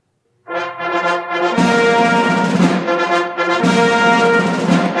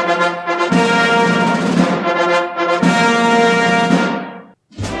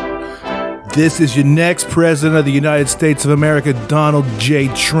This is your next president of the United States of America, Donald J.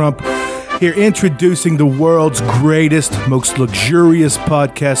 Trump. Here introducing the world's greatest, most luxurious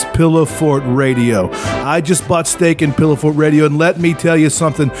podcast, Pillow Fort Radio. I just bought steak in Pillow Fort Radio, and let me tell you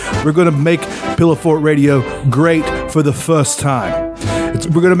something. We're going to make Pillow Fort Radio great for the first time.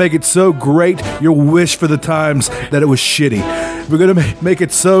 We're going to make it so great, you'll wish for the times that it was shitty. We're going to make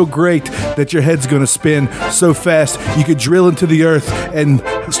it so great that your head's going to spin so fast you could drill into the earth and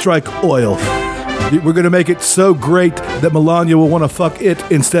strike oil. We're going to make it so great that Melania will want to fuck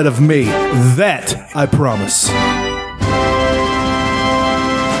it instead of me. That, I promise.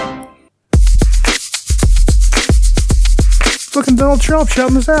 Fucking Donald Trump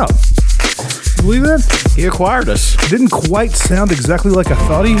shouting this out. You believe that? He acquired us. Didn't quite sound exactly like I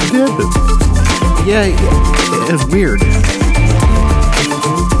thought he did, but... Yeah, it was weird.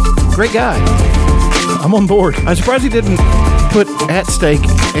 Great guy. I'm on board. I'm surprised he didn't put at stake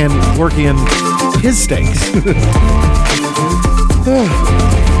and work in his steaks. Tis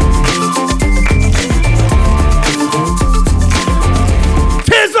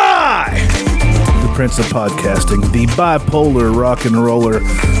I! The Prince of Podcasting, the bipolar rock and roller,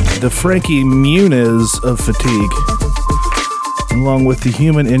 the Frankie Muniz of fatigue, along with the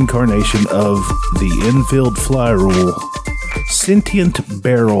human incarnation of the infield fly rule, sentient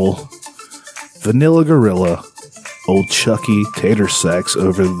barrel, vanilla gorilla, old Chucky Tater Sacks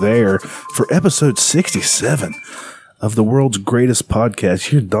over there for episode 67 of the world's greatest podcast.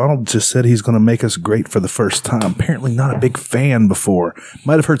 Here, Donald just said he's going to make us great for the first time. Apparently not a big fan before.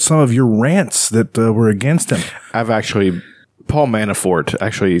 Might have heard some of your rants that were against him. Paul Manafort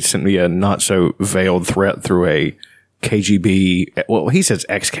actually sent me a not so veiled threat through a KGB. Well, he says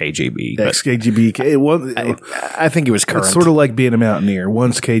ex-KGB. Ex-KGB. I think he was current. It's sort of like being a mountaineer.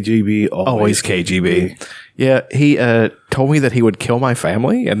 Once KGB, always KGB. Yeah, he told me that he would kill my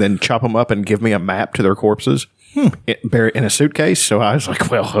family and then chop them up and give me a map to their corpses, bury it in a suitcase. So I was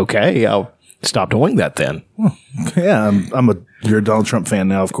like, well, okay, I'll stop doing that then. Yeah, you're a Donald Trump fan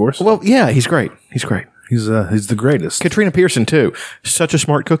now, of course. Well, yeah, he's great. He's great. He's the greatest. Katrina Pearson, too. Such a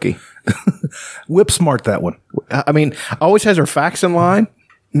smart cookie. Whip smart, that one. I mean, always has her facts in line.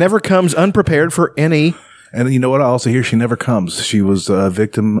 Never comes unprepared for any. And you know what? I also hear she never comes. She was a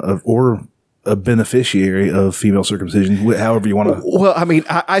victim of or a beneficiary of female circumcision, however you want to. Well, I mean,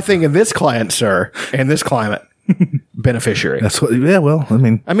 I think in this client, sir, in this climate, beneficiary. That's what. Yeah. Well, I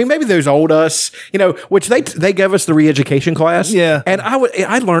mean, maybe those old us, which they gave us the re-education class. Yeah. And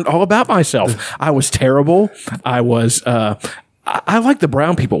I learned all about myself. I was terrible. I was. I like the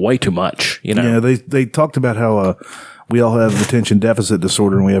brown people way too much. Yeah. They talked about how we all have attention deficit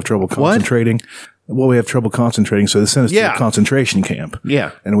disorder and we have trouble concentrating. Well, we have trouble concentrating, so they sent us to a concentration camp.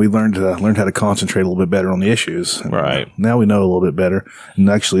 Yeah. And we learned how to concentrate a little bit better on the issues. And right. Now we know a little bit better. And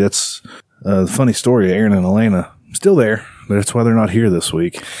actually, that's a funny story. Aaron and Elena, still there. That's why they're not here this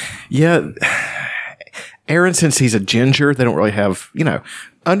week. Yeah. Aaron, since he's a ginger, they don't really have,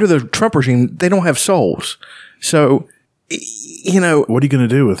 under the Trump regime, they don't have souls. So, what are you going to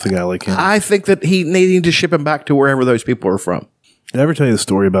do with a guy like him? I think that he needing to ship him back to wherever those people are from. Did I ever tell you the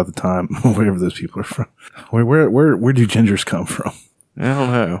story about the time wherever those people are from? Where do gingers come from? I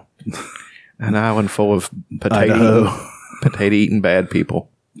don't know. An island full of potato-eating bad people.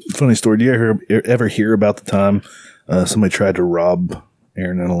 Funny story. Do you ever hear about the time somebody tried to rob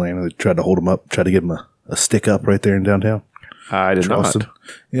Aaron and Elena? They tried to hold him up, tried to give him a stick up right there in downtown. I did Charleston. not.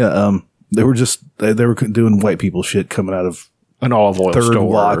 Yeah. They were they were doing white people shit coming out of an olive oil Third store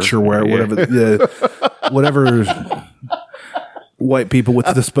Watch or whatever. Yeah, whatever. White people with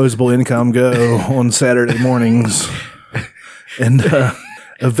disposable income go on Saturday mornings, and a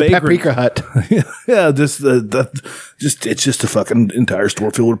vagrant paprika hut. Yeah, it's just a fucking entire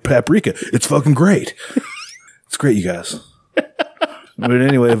store filled with paprika. It's fucking great. It's great, you guys. But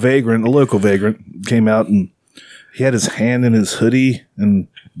anyway, a local vagrant, came out and he had his hand in his hoodie and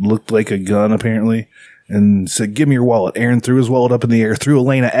looked like a gun apparently, and said, "Give me your wallet." Aaron threw his wallet up in the air, threw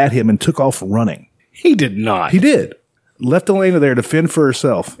Elena at him, and took off running. He did not. He did. Left Elena there to fend for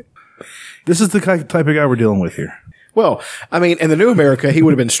herself. This is the type of guy we're dealing with here. Well, in the new America, he would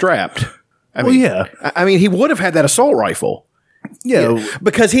have been strapped. He would have had that assault rifle. Yeah,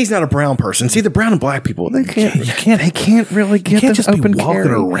 because he's not a brown person. See, the brown and black people, they can't really get just open be walking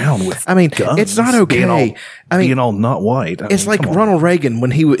carry around with. Guns, it's not okay. Being all not white. It's like Ronald Reagan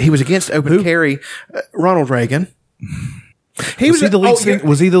when he was against open carry. Ronald Reagan. Was he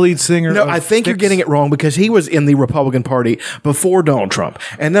the lead singer? No, I think you're getting it wrong because he was in the Republican Party before Donald Trump,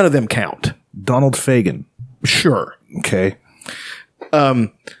 and none of them count. Donald Fagan. Sure. Okay.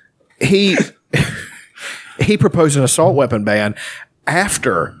 He proposed an assault weapon ban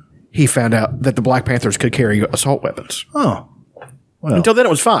after he found out that the Black Panthers could carry assault weapons. Oh. Well. Until then, it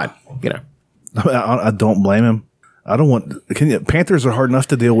was fine, I don't blame him. I don't want... Panthers are hard enough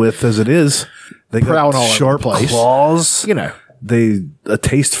to deal with as it is. They got sharp claws. They a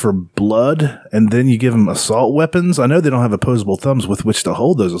taste for blood, and then you give them assault weapons. I know they don't have opposable thumbs with which to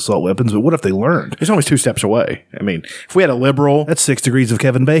hold those assault weapons, but what if they learned? It's always 2 steps away. I mean, if we had a liberal... That's 6 degrees of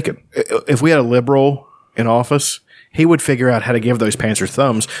Kevin Bacon. If we had a liberal in office, he would figure out how to give those Panthers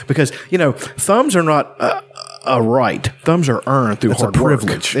thumbs, because, thumbs are not a right. Thumbs are earned through hard work.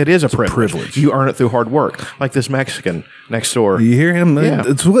 It is a privilege. You earn it through hard work, like this Mexican next door. You hear him? Yeah.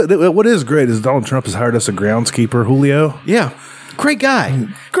 What is great is Donald Trump has hired us a groundskeeper, Julio. Yeah. Great guy.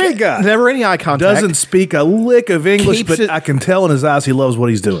 Great guy. Never any eye contact. Doesn't speak a lick of English, but I can tell in his eyes he loves what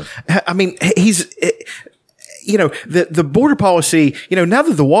he's doing. I mean, he's, the border policy, now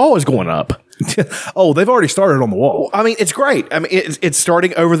that the wall is going up. Oh, they've already started on the wall. I mean, it's great. I mean, it's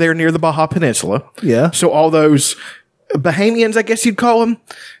starting over there near the Baja Peninsula. Yeah. So all those Bahamians, I guess you'd call them,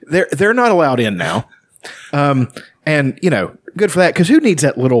 they're not allowed in now. And, good for that, because who needs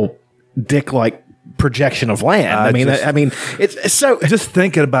that little dick-like projection of land? I mean, it's so... Just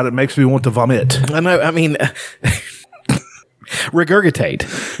thinking about it makes me want to vomit. I know. I mean...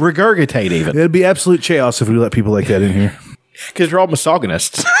 Regurgitate even. It'd be absolute chaos if we let people like that in here. Because they're all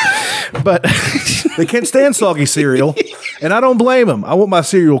misogynists. But they can't stand soggy cereal, and I don't blame them. I want my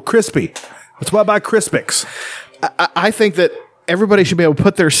cereal crispy. That's why I buy Crispix. I think that everybody should be able to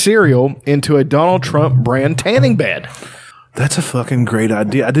put their cereal into a Donald Trump brand tanning bed. That's a fucking great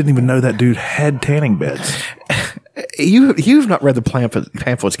idea. I didn't even know that dude had tanning beds. You've not read the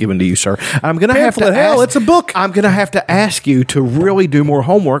pamphlets given to you, sir. I'm going to have to hell, it's a book. I'm going to have to ask you to really do more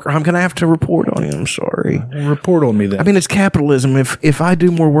homework, or I'm going to have to report on you. I'm sorry. Report on me then. I mean, it's capitalism. If I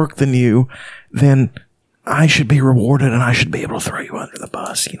do more work than you, then I should be rewarded, and I should be able to throw you under the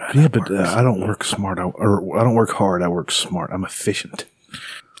bus. Yeah, but I don't work smart. I don't work hard. I work smart. I'm efficient.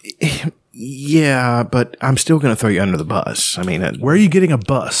 Yeah, but I'm still going to throw you under the bus. I mean, where are you getting a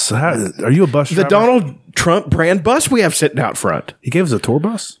bus? Are you a bus driver? The Donald Trump brand bus we have sitting out front. He gave us a tour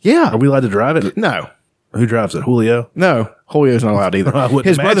bus? Yeah. Are we allowed to drive it? No. Who drives it? Julio? No, Julio's not allowed either.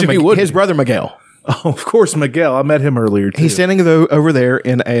 His brother Miguel. Oh, of course, Miguel. I met him earlier too. He's standing over there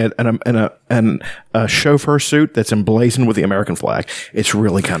in a chauffeur suit that's emblazoned with the American flag. It's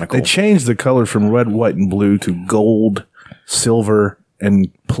really kind of cool. They changed the color from red, white, and blue to gold, silver,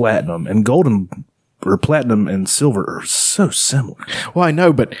 and platinum. And platinum and silver are so similar. Well, I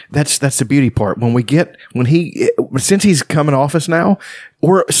know, but that's the beauty part. Since he's come in office now,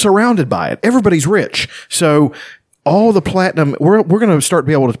 we're surrounded by it. Everybody's rich, so all the platinum. We're going to start to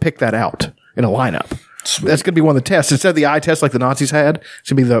be able to pick that out in a lineup. Sweet. That's going to be one of the tests. Instead of the eye test like the Nazis had,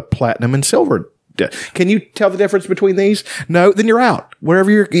 it's going to be the platinum and silver. Can you tell the difference between these? No, then you're out. Wherever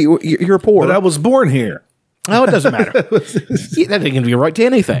you're poor. But I was born here. Oh, it doesn't matter. That ain't going to be right to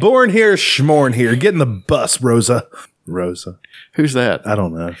anything. Born here, schmorn here. Get in the bus, Rosa. Who's that? I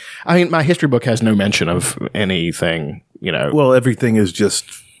don't know. I mean, my history book has no mention of anything, Well, everything is just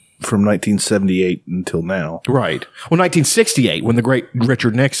from 1978 until now. Right. Well, 1968, when the great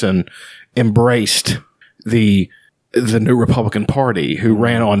Richard Nixon embraced the new Republican Party, who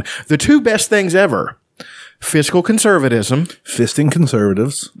ran on the 2 best things ever. Fiscal conservatism. Fisting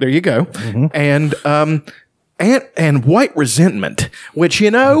conservatives. There you go. Mm-hmm. And white resentment, which,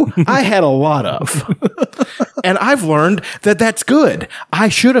 I had a lot of. And I've learned that that's good. I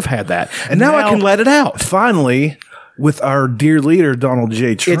should have had that. And now I can let it out. Finally, with our dear leader, Donald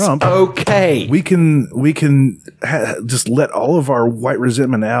J. Trump. It's okay. We can just let all of our white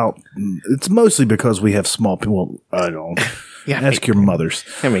resentment out. It's mostly because we have small people. I don't. Yeah, ask your mothers.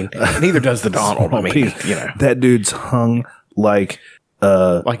 I mean, neither does the Donald. I mean, that dude's hung like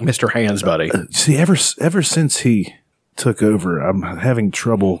Mr. Hands, buddy. See, ever since he took over, I'm having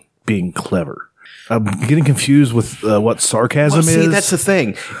trouble being clever. I'm getting confused with what sarcasm is. See, that's the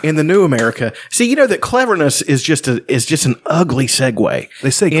thing in the new America. See, that cleverness is just an ugly segue. They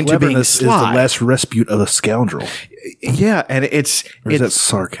say cleverness is the last respite of a scoundrel. Yeah, and it's that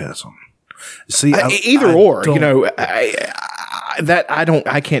sarcasm. See, either or.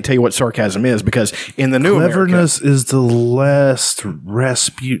 I can't tell you what sarcasm is, because in the new cleverness is the last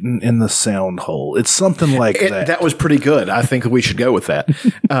Rasputin in the sound hole. It's something like that. That was pretty good. I think we should go with that.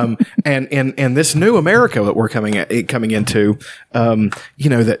 And in this new America that we're coming into,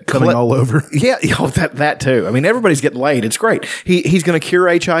 that coming all over. Yeah, that too. I mean, everybody's getting laid. It's great. He's going to cure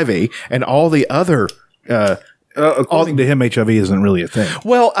HIV and all the other. According to him, HIV isn't really a thing.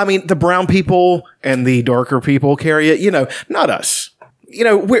 Well, I mean, the brown people and the darker people carry it. Not us.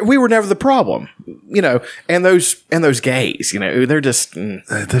 we were never the problem, and those gays, they're just,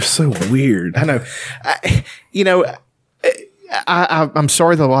 they're so weird. I know. I'm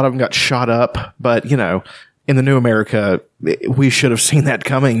sorry that a lot of them got shot up, but, in the new America, we should have seen that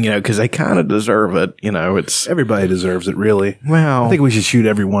coming, because they kind of deserve it. It's everybody deserves it, really. Well, I think we should shoot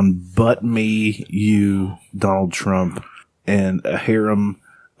everyone but me, you, Donald Trump, and a harem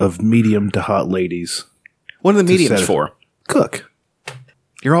of medium to hot ladies. What are the mediums for? Cook.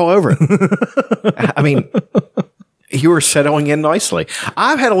 You're all over it. I mean, you were settling in nicely.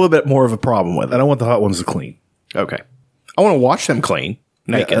 I've had a little bit more of a problem with it. I don't want the hot ones to clean. Okay. I want to watch them clean.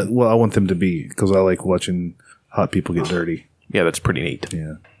 Naked. Yeah, I want them to be, because I like watching hot people get dirty. Yeah, that's pretty neat.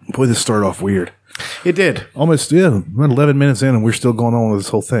 Yeah. Boy, this started off weird. It did. Almost, about 11 minutes in, and we're still going on with this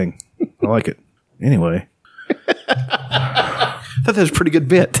whole thing. I like it. Anyway. I thought that was a pretty good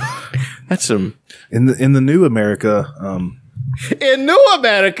bit. That's some... In the new America... in New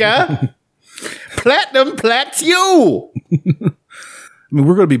America, Platinum Plats you. I mean,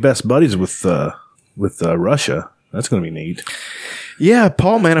 we're going to be best buddies with Russia. That's going to be neat. Yeah,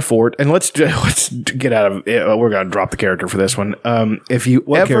 Paul Manafort, and let's get out of it. We're going to drop the character for this one.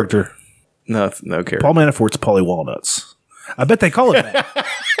 What character? No character. Paul Manafort's Paulie Walnuts. I bet they call him that.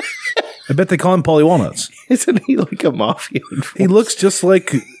 I bet they call him Paulie Walnuts. Isn't he like a mafia? He looks just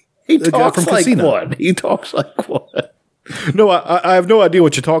like the guy from Casino. One. He talks like one. No, I have no idea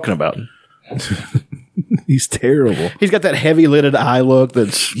what you're talking about. He's terrible. He's got that heavy-lidded eye look.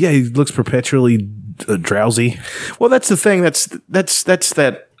 He looks perpetually drowsy. Well, that's the thing. That's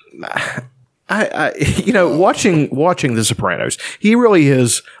that. Watching The Sopranos, he really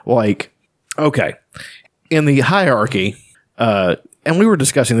is like, okay, in the hierarchy. And we were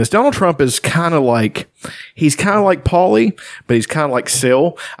discussing this. Donald Trump is kind of like Paulie, but he's kind of like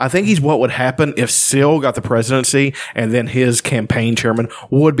Syl. I think he's what would happen if Syl got the presidency and then his campaign chairman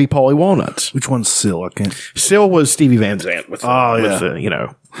would be Paulie Walnuts. Which one's Syl? Syl was Stevie Van Zandt.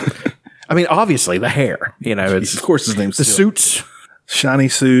 Yeah. I mean, obviously the hair, it's of course his name's the Syl. suits, shiny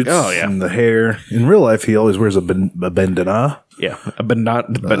suits. Oh yeah. And the hair. In real life, he always wears a bandana. Yeah. A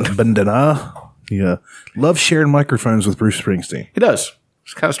bandana. Yeah. Loves sharing microphones with Bruce Springsteen. He does.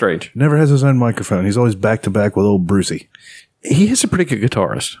 It's kind of strange. Never has his own microphone. He's always back to back with old Brucey. He is a pretty good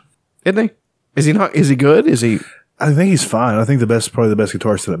guitarist, isn't he? Is he not? Is he good? Is he? I think he's fine. I think probably the best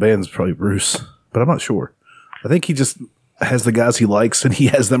guitarist in that band is probably Bruce, but I'm not sure. I think he just has the guys he likes and he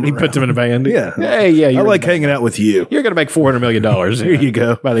has them. He puts them in a band. Yeah. Hey, yeah. I like hanging out with you. You're going to make $400 million. Here you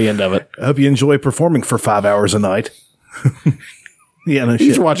go. By the end of it. I hope you enjoy performing for 5 hours a night. Yeah, no shit.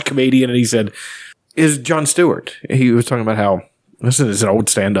 He's watched Comedian and he said, is Jon Stewart. He was talking about how, this is an old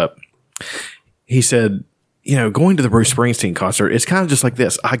stand-up. He said, going to the Bruce Springsteen concert, it's kind of just like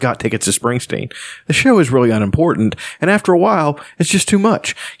this. I got tickets to Springsteen. The show is really unimportant. And after a while, it's just too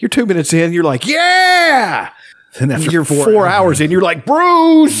much. You're 2 minutes in, you're like, yeah! Then after you're 4 hours in, you're like,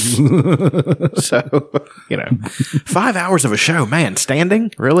 Bruce! So, 5 hours of a show, man,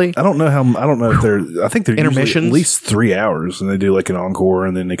 standing? Really? I don't know if I think they're intermissions at least 3 hours and they do like an encore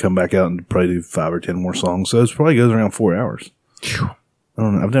and then they come back out and probably do 5 or 10 more songs. So it probably goes around 4 hours. I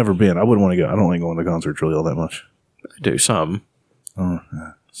don't know. I've never been. I wouldn't want to go. I don't like going to concerts really all that much. I do some.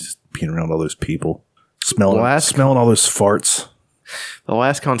 Just being around all those people. Smelling all those farts. The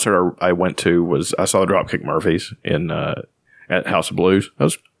last concert I went to I saw the Dropkick Murphys at House of Blues.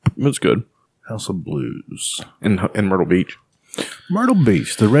 It was good. House of Blues. In Myrtle Beach. Myrtle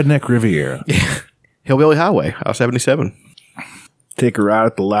Beach, the Redneck Riviera. Yeah. Hillbilly Highway, I-77. Take a ride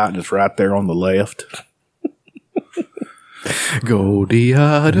at the light and it's right there on the left. Go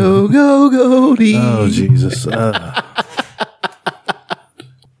Diado, go Di. Oh, Jesus. I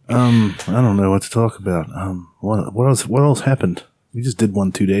don't know what to talk about. What else happened? We just did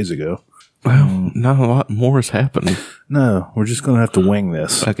one 2 days ago. Well, not a lot more has happened. No, we're just going to have to wing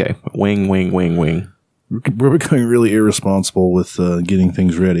this. Okay. Wing. We're becoming really irresponsible with getting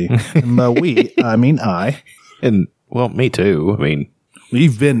things ready. And by we, I mean I. And, well, me too. I mean,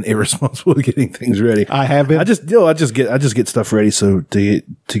 we've been irresponsible with getting things ready. I have been. I just get stuff ready so to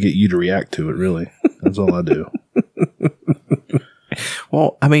get you to react to it, really. That's all I do.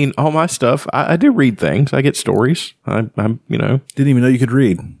 Well, I mean, all my stuff, I do read things. I get stories. I'm Didn't even know you could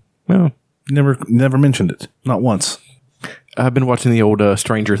read. Well, never mentioned it. Not once. I've been watching the old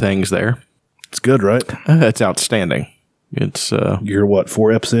Stranger Things there. It's good, right? It's outstanding. It's you're what, 4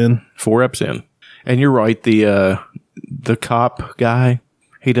 eps in? 4 eps in. And you're right, the cop guy,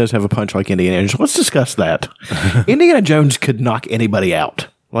 he does have a punch like Indiana Jones. Let's discuss that. Indiana Jones could knock anybody out.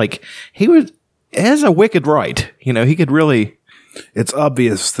 Like, has a wicked right. He could really... It's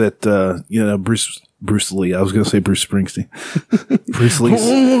obvious that, Bruce Bruce Lee. I was going to say Bruce Springsteen.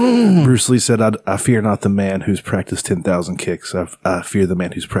 Bruce Lee said, I fear not the man who's practiced 10,000 kicks. I fear the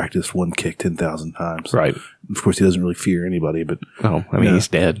man who's practiced one kick 10,000 times. Right. Of course, he doesn't really fear anybody, but. Oh, I mean, he's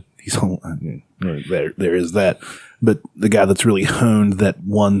dead. He's home. There is that. But the guy that's really honed that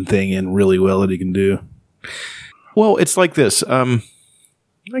one thing in really well that he can do. Well, it's like this. I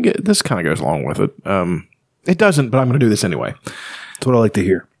get, this kind of goes along with it. It doesn't, but I'm going to do this anyway. That's what I like to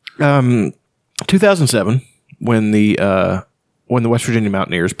hear. 2007, when the West Virginia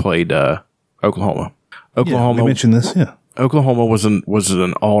Mountaineers played Oklahoma. We mentioned this, yeah. Oklahoma was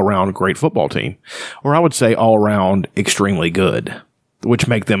an all-around great football team, or I would say all-around extremely good, which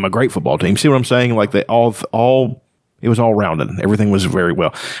make them a great football team. See what I'm saying? Like it was all-rounded. Everything was very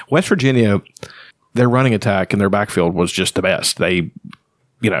well. West Virginia, their running attack and their backfield was just the best. They,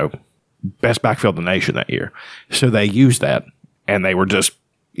 best backfield in the nation that year. So they used that, and they were just,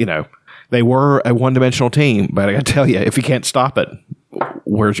 they were a one-dimensional team. But I got to tell you, if you can't stop it,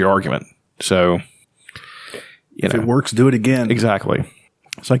 where's your argument? So, if it works, do it again. Exactly.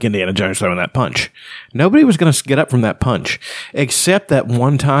 It's like Indiana Jones throwing that punch. Nobody was going to get up from that punch, except that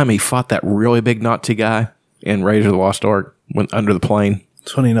one time he fought that really big Nazi guy in Raiders of the Lost Ark went under the plane.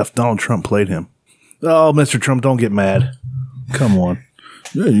 It's funny enough, Donald Trump played him. Oh, Mr. Trump, don't get mad. Come on.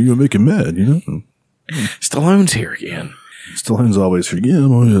 Yeah, you're going to make him mad, Stallone's here again. Stallone's always here. Yeah,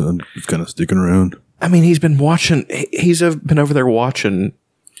 I'm just kind of sticking around. I mean, he's been watching. He's been over there watching.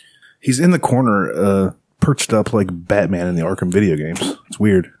 He's in the corner, perched up like Batman in the Arkham video games. It's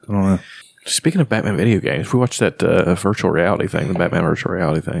weird. I don't know. Speaking of Batman video games, we watched that virtual reality thing, the Batman virtual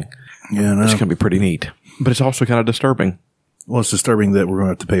reality thing. Yeah, no. It's going to be pretty neat. But it's also kind of disturbing. Well, it's disturbing that we're going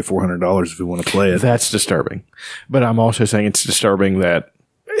to have to pay $400 if we want to play it. That's disturbing. But I'm also saying it's disturbing that,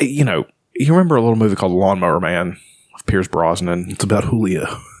 you remember a little movie called Lawnmower Man with Pierce Brosnan? It's about Julio.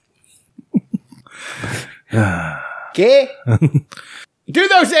 Okay? Do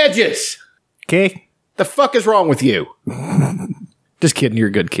those edges! Okay? The fuck is wrong with you? Just kidding. You're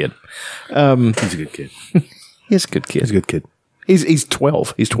a good kid. He's a good kid. He's a good kid. He's a good kid. He's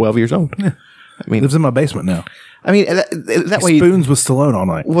 12. He's 12 years old. Yeah. I mean, he lives in my basement now. I mean, that way. Spoons with Stallone all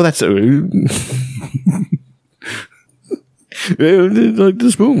night. Well, that's like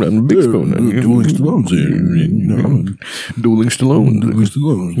the spoon. I'm a big spoon. Dueling Stallones here. Dueling Stallone.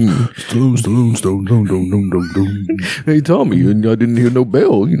 Stallone. Hey, Tommy, I didn't hear no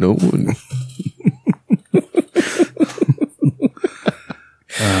bell,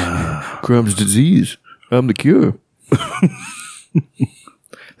 Crohn's disease. I'm the cure.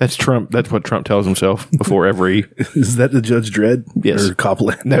 That's Trump. That's what Trump tells himself before every. Is that the Judge Dredd? Yes. Or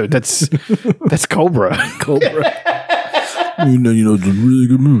Copland? No, that's Cobra. Cobra. It's a really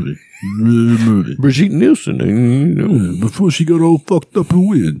good movie. Really good movie. Brigitte Nielsen. Before she got all fucked up and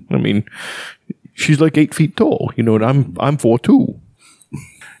weird. I mean, she's like 8 feet tall. And I'm 4'2".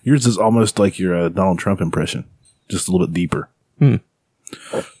 Yours is almost like your Donald Trump impression, just a little bit deeper.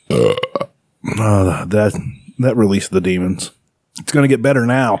 That release of the demons. It's going to get better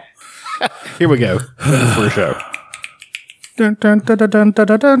now. Here we go. For a show.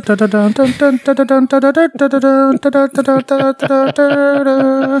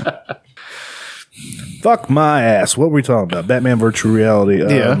 Fuck my ass. What were we talking about? Batman virtual reality.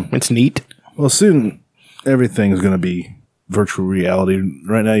 Yeah, it's neat. Well, soon everything's going to be virtual reality.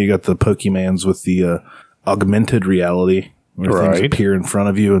 Right now you got the Pokemans with the augmented reality where things appear in front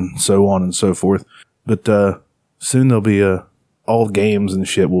of you and so on and so forth. But soon there'll be all games and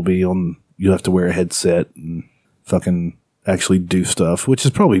shit will be on. You'll have to wear a headset and fucking actually do stuff, which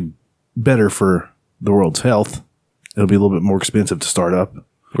is probably better for the world's health. It'll be a little bit more expensive to start up.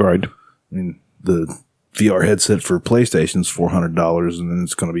 Right. I mean, the VR headset for PlayStation is $400, and then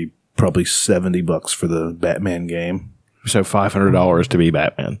it's going to be probably $70 for the Batman game. So $500 to be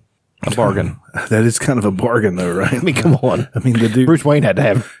Batman. A bargain. That is kind of a bargain, though, right? I mean, come on. I mean, the dude Bruce Wayne had to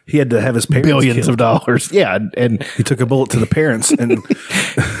have his parents billions killed. of dollars. Yeah, and he took a bullet to the parents. And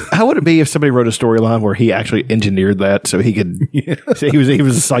how would it be if somebody wrote a storyline where he actually engineered that so he could? So he was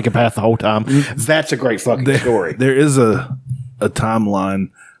a psychopath the whole time. That's a great fucking story. There is a timeline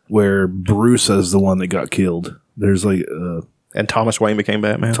where Bruce is the one that got killed. There's like, and Thomas Wayne became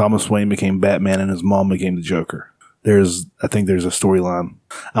Batman. Thomas Wayne became Batman, and his mom became the Joker. I think there's a storyline.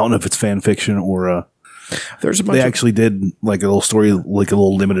 I don't know if it's fan fiction or there's a bunch they actually did like a little story, like a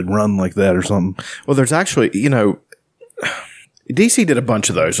little limited run like that or something. Well, there's actually, DC did a bunch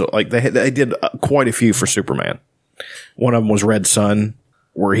of those. Like they did quite a few for Superman. One of them was Red Sun,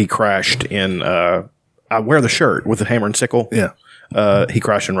 where he crashed in. I wear the shirt with the hammer and sickle. Yeah, he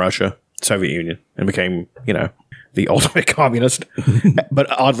crashed in Russia, Soviet Union, and became the ultimate communist.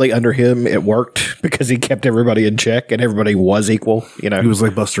 But oddly, under him, it worked because he kept everybody in check and everybody was equal. You know, he was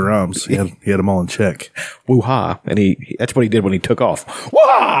like Buster Rhymes. He had them all in check. Woo-ha. And that's what he did when he took off.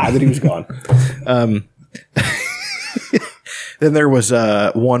 Wah! Then he was gone. Then there was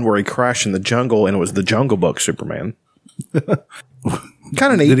one where he crashed in the jungle, and it was the Jungle Book Superman.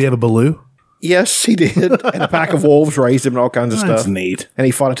 Kind of neat. Did he have a Baloo? Yes, he did. And a pack of wolves raised him and all kinds of stuff. That's neat. And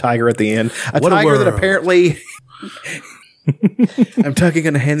he fought a tiger at the end. A tiger that apparently... I'm talking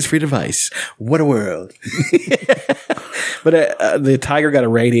on a hands-free device. What a world. But the tiger got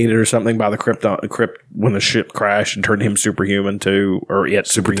irradiated or something by the crypt when the ship crashed and turned him superhuman too. Or yet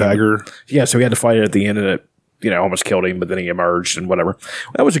Super Tiger. Yeah, so he had to fight it at the end, and it almost killed him, but then he emerged and whatever.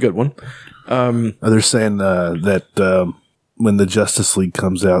 That was a good one. They're saying that when the Justice League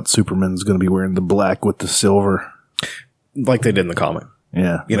comes out, Superman's going to be wearing the black with the silver. Like they did in the comic.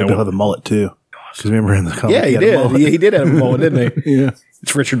 Yeah. He'll have the mullet too. Because remember in the comic, yeah, he did. He did have a mullet, didn't he? Yeah.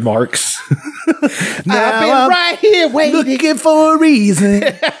 It's Richard Marx. Now I've been right here looking for a reason.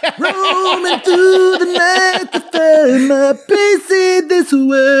 Roaming through the night to find my place in this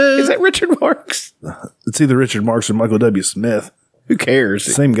world. Is that Richard Marx? It's either Richard Marx or Michael W. Smith. Who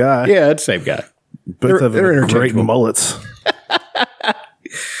cares? Same guy. Yeah, it's the same guy. Both of them are great mullets.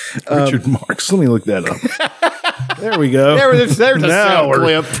 Richard Marx. Let me look that up. There we go. There's a sound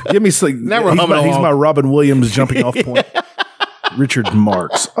clip. Give me some. He's my Robin Williams jumping off point. Richard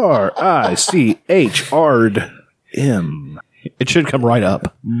Marx. R-I-C-H-R-M. It should come right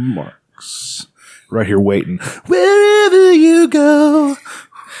up. Marx. Right here waiting. Wherever you go.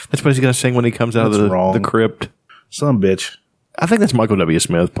 That's what he's going to sing when he comes out of the crypt. Some bitch. I think that's Michael W.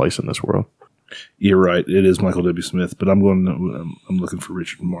 Smith place in this world. You're right. It is Michael W. Smith, but I'm looking for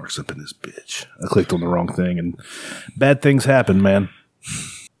Richard Marx up in this bitch. I clicked on the wrong thing, and bad things happen, man.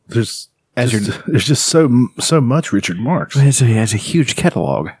 There's just so much Richard Marx. He has a huge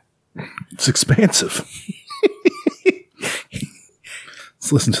catalog. It's expansive.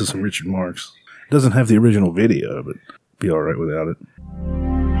 Let's listen to some Richard Marx. Doesn't have the original video, but be all right without it.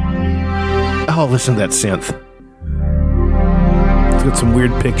 Oh, listen to that synth. It's got some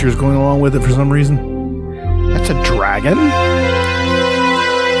weird pictures going along with it for some reason. That's a dragon?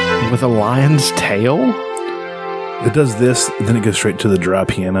 With a lion's tail? It does this, then it goes straight to the dry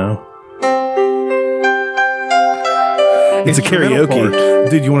piano. It's a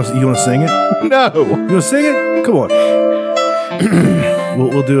karaoke. Dude, you want to sing it? No. You want to sing it? Come on.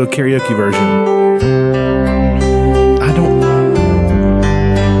 We'll do a karaoke version. I don't...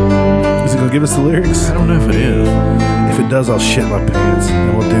 Is it going to give us the lyrics? I don't know if it is. If it does, I'll shit my pants.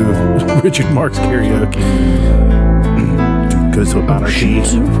 And we'll do Richard Marx karaoke. Goes to anarchy.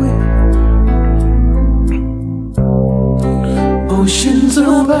 Oceans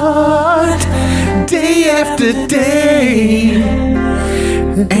apart, day after day,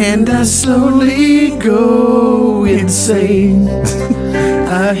 and I slowly go insane.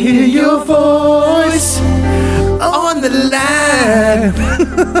 I hear your voice on the line,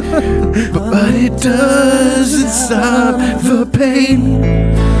 but it doesn't stop the pain.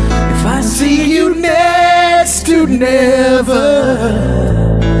 If I see you next to never,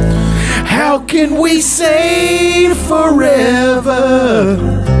 how can we say forever?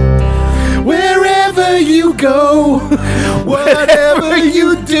 Wherever you go, whatever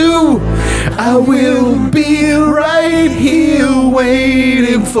you do, I will be right here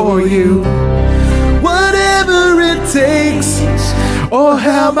waiting for you. Whatever it takes, or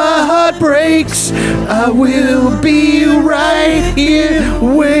how my heart breaks, I will be right here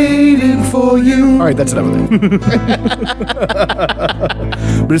waiting for you. All right, that's enough of that.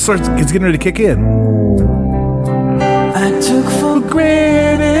 But it's getting ready to kick in. I took for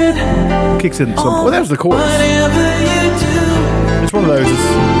granted. Kicks in. Well, that was the chorus. It's one of those.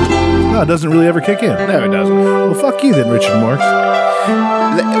 No, it doesn't really ever kick in. No, it doesn't. Well, fuck you then, Richard Marx.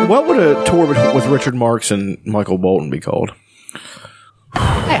 What would a tour with Richard Marx and Michael Bolton be called?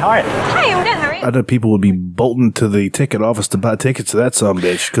 Hey, how are you? Hi, I'm good. How are you? I know people would be bolting to the ticket office to buy tickets to that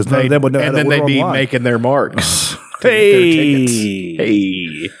sumbitch because none of them would know how to order online. And then they'd be making their marks.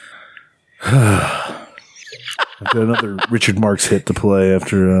 Hey. I've got another Richard Marx hit to play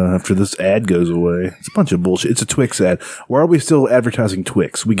after this ad goes away. It's a bunch of bullshit. It's a Twix ad. Why are we still advertising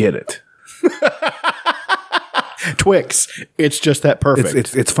Twix? We get it. Twix. It's just that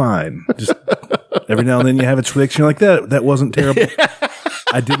perfect. It's fine. Just every now and then you have a Twix. You're like, that wasn't terrible.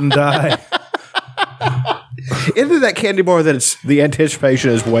 I didn't die. Isn't that candy bar that it's the anticipation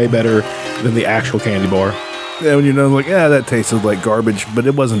is way better than the actual candy bar? Yeah, when you know, like, that tasted like garbage, but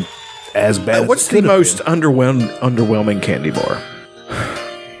it wasn't as bad. What's the most underwhelming candy bar?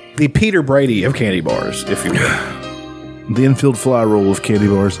 The Peter Brady of candy bars, if you will. The infield fly roll of candy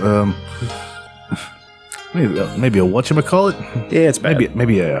bars. Maybe a whatchamacallit? Yeah, it's bad.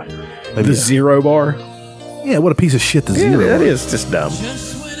 Maybe the Zero bar. Yeah, what a piece of shit the Zero that is just dumb.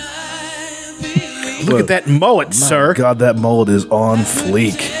 Look at that mullet, sir. God, that mullet is on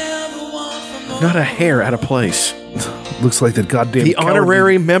fleek. Not a hair out of place. Looks like that goddamn the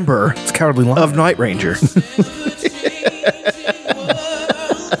honorary member it's Cowardly Lion of Night Ranger.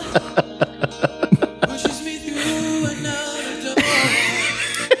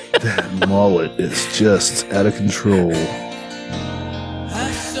 That mullet is just out of control.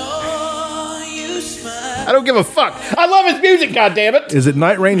 I don't give a fuck. I love his music, goddammit. Is it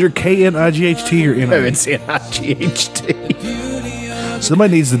Night Ranger K-N-I-G-H-T or N-I-G-H-T? No, it's N-I-G-H-T.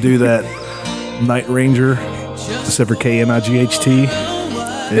 Somebody needs to do that Night Ranger, except for K-N-I-G-H-T.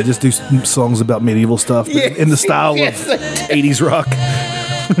 And just do songs about medieval stuff in the style of 80s rock.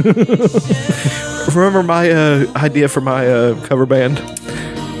 Remember my idea for my cover band?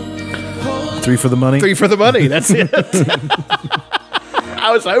 3 for the Money? 3 for the Money, that's it.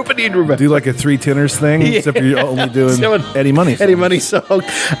 I was hoping you'd remember. Do like a 3 tenors thing, except for you're only doing Eddie Money songs. Eddie Money song.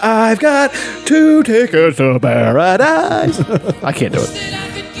 I've got 2 tickets to paradise. I can't do it.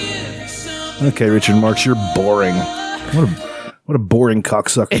 Okay, Richard Marx, you're boring. What a boring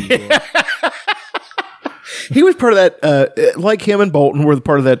cocksucker. He was part of that, like him and Bolton were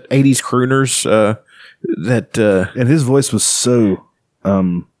part of that 80s crooners. And his voice was so...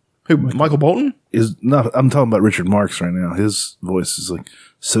 Who, Michael Bolton? I'm talking about Richard Marx right now. His voice is like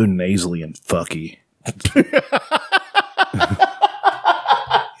so nasally and fucky.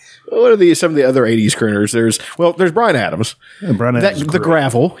 What are some of the other 80s crooners? There's Bryan Adams. Yeah, Bryan Adams. The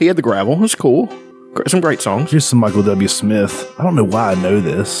gravel. He had the gravel. It was cool. Some great songs. Here's some Michael W. Smith. I don't know why I know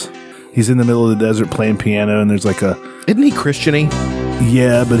this. He's in the middle of the desert playing piano, and there's like a... Isn't he Christian-y?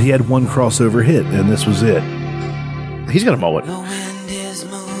 Yeah, but he had one crossover hit, and this was it. He's got a mullet.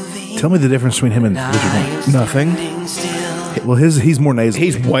 Tell me the difference between him and Richard Marx. Nothing. Well, he's more nasally.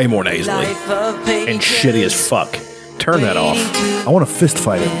 He's way more nasally. And shitty as fuck. Turn that off. I want to fist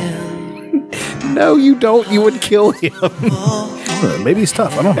fight him. No, you don't. You would kill him. Maybe he's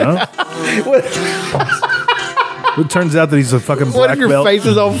tough. I don't know. It turns out that he's a fucking black belt. What if your face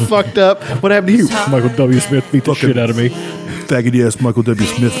is all fucked up? What happened to you? Michael W. Smith beat the shit out of me. Faggot ass Michael W.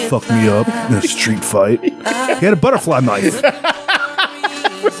 Smith fucked me up in a street fight. He had a butterfly knife.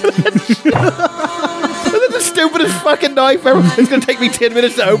 That's the stupidest fucking knife ever. It's going to take me 10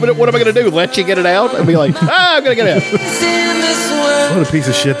 minutes to open it. What am I going to do? Let you get it out? And be like, I'm going to get it out. What a piece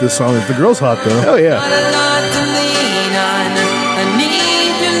of shit this song is. The girl's hot, though. Oh, yeah.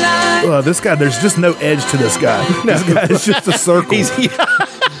 This guy, there's just no edge to this guy. No. This guy is just a circle. He's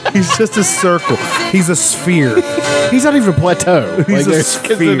just a circle. He's a sphere. He's not even a plateau. He's a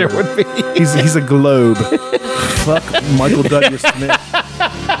sphere. He's a globe. Fuck Michael W. Smith.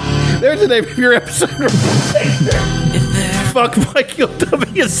 There's the name of your episode. Fuck Michael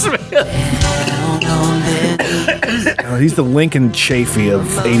W. Smith. He's the Lincoln Chafee of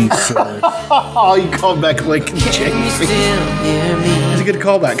 80s songs. Oh, you called back Lincoln Chafee. It's a good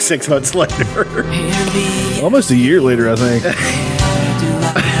callback 6 months later. Almost a year later, I think.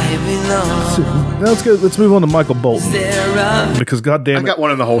 Now let's move on to Michael Bolton. Because goddamn it, I got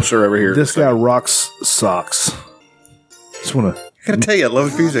one in the holster over here. This guy rocks socks. Just want to... I gotta tell you, I love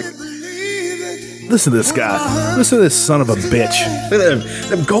his music. Listen to this guy. Listen to this son of a bitch. Look at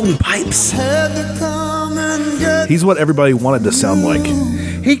them golden pipes. He's what everybody wanted to sound like.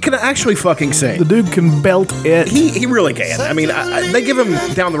 He can actually fucking sing. The dude can belt it. He really can. I mean, they give him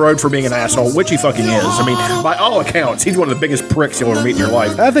down the road for being an asshole, which he fucking is. I mean, by all accounts, he's one of the biggest pricks you'll ever meet in your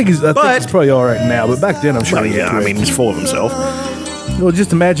life. I think he's probably all right now, but back then I'm sure. Yeah, I mean, he's full of himself. Well,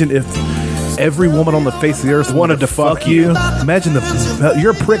 just imagine if every woman on the face of the earth wanted to fuck you. Imagine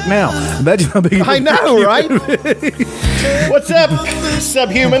you're a prick now. Imagine how big. I know, right? What's up,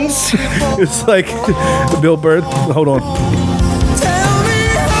 subhumans? It's like Bill Burr. Hold on.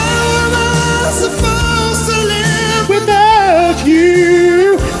 Without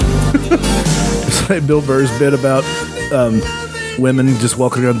you. It's like Bill Burr's bit about women just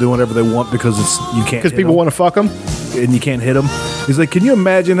walking around doing whatever they want because you can't. Because people want to fuck them. And you can't hit them. He's like, can you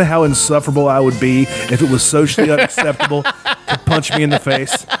imagine how insufferable I would be if it was socially unacceptable to punch me in the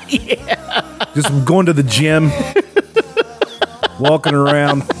face? Yeah. Just going to the gym, walking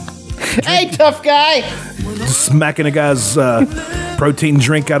around. Hey, tough guy. Just smacking a guy's protein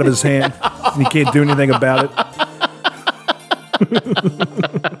drink out of his hand. And he can't do anything about it.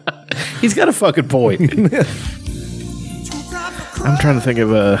 He's got a fucking point. I'm trying to think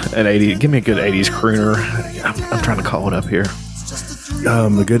of an 80s. Give me a good 80s crooner. I'm trying to call it up here. A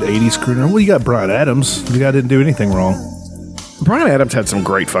good 80s crooner. Well, you got Bryan Adams. The guy didn't do anything wrong. Bryan Adams had some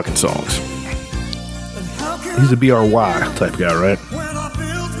great fucking songs. He's a BRY type guy, right?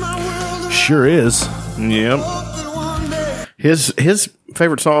 Sure is. Yep. His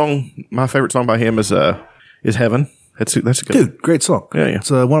favorite song, my favorite song by him is Heaven. That's a good dude. Great song. Yeah. It's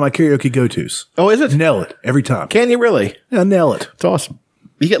one of my karaoke go-tos. Oh, is it? Nail it every time. Can you really? Yeah, nail it. It's awesome.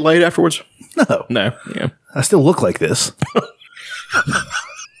 You get laid afterwards? No. Yeah. I still look like this.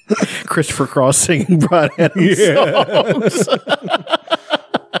 Christopher Cross singing Bryan Adams songs.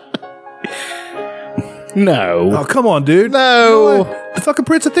 No. Oh, come on, dude. No. You know the fucking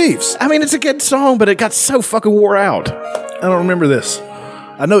Prince of Thieves. I mean, it's a good song, but it got so fucking wore out. I don't remember this.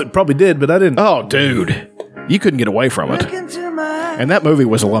 I know it probably did, but I didn't. Oh, dude. You couldn't get away from it. And that movie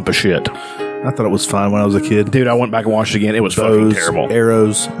was a lump of shit. I thought it was fine when I was a kid. Dude, I went back and watched it again. It was fucking terrible.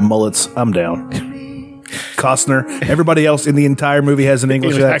 Arrows, mullets, I'm down. Costner. Everybody else in the entire movie has an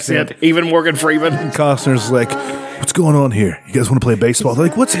English accent. Even Morgan Freeman. Costner's like, what's going on here? You guys want to play baseball? They're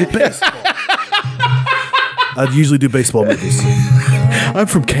like, what's baseball? I'd usually do baseball movies. I'm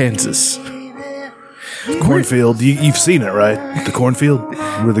from Kansas. Cornfield. You've seen it, right? The cornfield?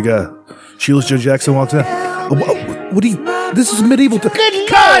 Where the guy, Sheila Joe Jackson walks out. What do you... This is medieval... Good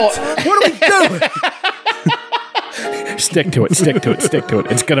cut! What are we doing? Stick to it.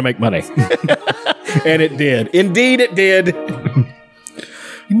 It's going to make money. And it did. Indeed, it did.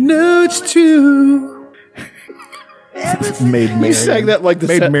 No, it's true. Maid Marian. You sang that like the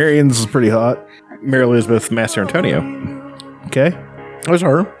Maid Marian's is pretty hot. Mary Elizabeth Master Antonio. Okay. That was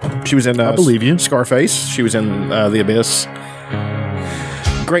her. She was in I believe you. Scarface. She was in The Abyss.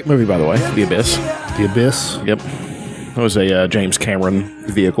 Great movie, by the way. The Abyss. The Abyss. Yep. That was a James Cameron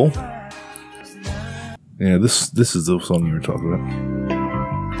vehicle. Yeah, this is the song you were talking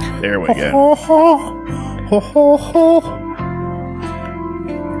about. There we go.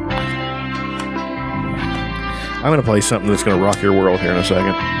 I'm going to play something that's going to rock your world here in a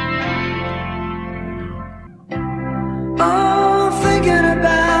second.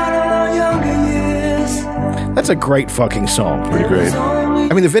 That's a great fucking song. Pretty great.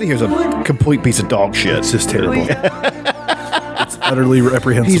 I mean, the video's a complete piece of dog shit. It's just terrible. It's utterly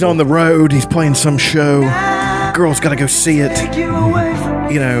reprehensible. He's on the road. He's playing some show. Girl's got to go see it.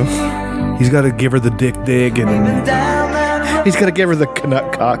 You know. He's got to give her the dick dig. And he's got to give her the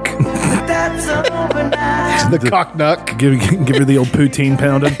Canuck cock. The cock nuck. Give her the old poutine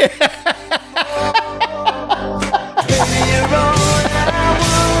pounding.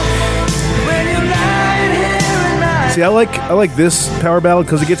 See, I like this power ballad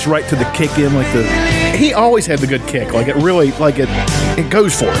because it gets right to the kick in, like the. He always had the good kick, like it really, like it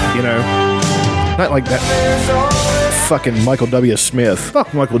goes for it, you know. Not like that fucking Michael W. Smith.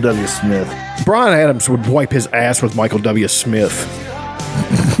 Fuck Michael W. Smith. Bryan Adams would wipe his ass with Michael W. Smith.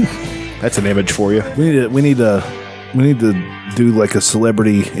 That's an image for you. We need to do like a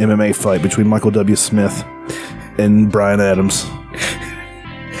celebrity MMA fight between Michael W. Smith and Bryan Adams.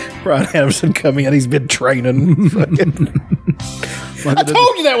 Bryan Adams would come in. He's been training. I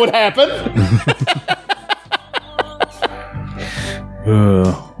told you that would happen.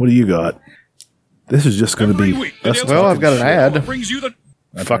 What do you got? This is just going to be. Well, I've got an ad.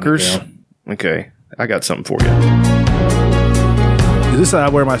 Fuckers. Okay, I got something for you. Is this how I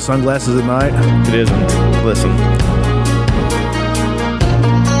wear my sunglasses at night? It isn't. Listen.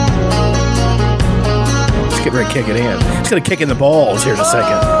 Let's get ready to kick it in. It's going to kick in the balls here in a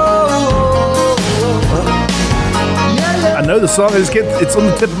second. I know the song. It's on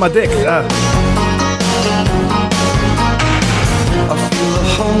the tip of my dick. I feel the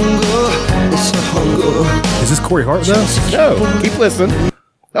hunger. It's a hunger. Is this Corey Hart though? No. Keep listening.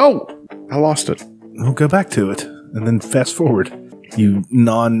 Oh, I lost it. We'll go back to it and then fast forward. You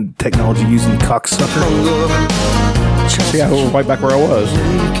non-technology using cocksucker. See, I was right back where I was.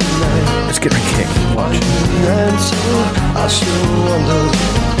 Let's get ready to kick. Watch.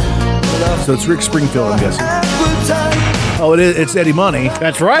 So it's Rick Springfield, I'm guessing. Oh, it is. It's Eddie Money.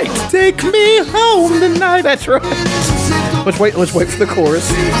 That's right. Take me home tonight. That's right. Let's wait for the chorus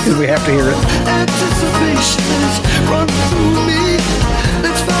because we have to hear it. Anticipations run through me.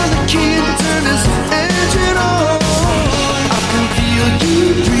 Let's find the key and turn this engine on. I can feel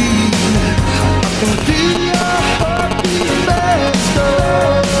you breathe. I can feel your heartbeat faster.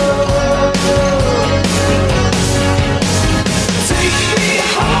 Take me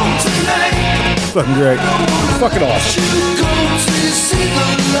home tonight. Fucking great. Fucking awesome.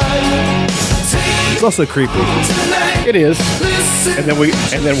 It's also creepy. It is. And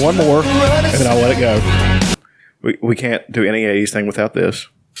then one more, and then I'll let it go. We can't do any 80s thing without this.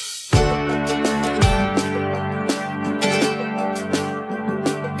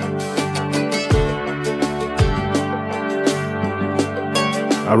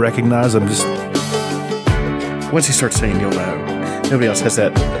 I recognize. I'm just... Once he starts singing, you'll know. Nobody else has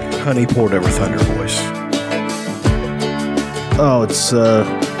that honey poured over thunder voice. Oh, it's,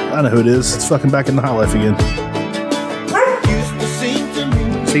 I know who it is. It's fucking Back in the High Life again.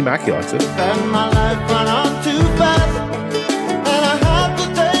 See, Mackie likes it.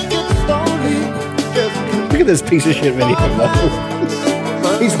 Look at this piece of shit video,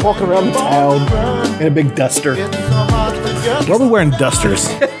 though. He's walking around town in a big duster. Why are we wearing dusters?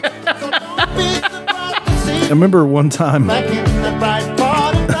 I remember one time.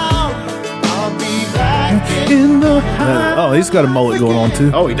 Oh, he's got a mullet going on too.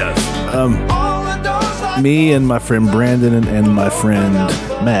 Oh, he does. Me and my friend Brandon and my friend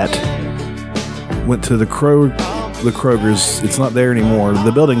Matt went to the Kroger's. It's not there anymore.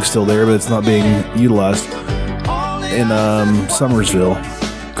 The building's still there, but it's not being utilized in Summersville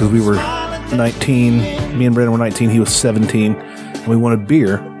because we were 19. Me and Brandon were 19. He was 17. And we wanted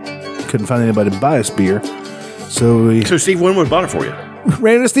beer. Couldn't find anybody to buy us beer. So Steve Winwood bought it for you.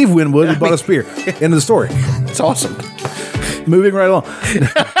 Ran into Steve Winwood and bought us beer. End of the story. It's awesome. Moving right along.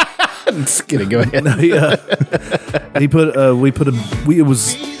 Just kidding. Go ahead. It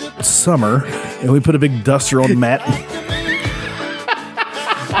was summer, and we put a big duster on Matt.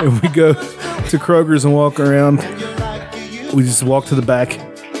 And we go to Kroger's and walk around. We just walk to the back,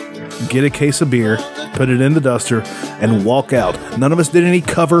 get a case of beer, put it in the duster, and walk out. None of us did any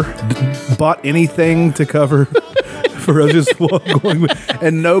cover, bought anything to cover. For us just going,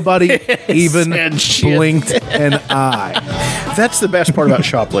 and nobody even blinked an eye. That's the best part about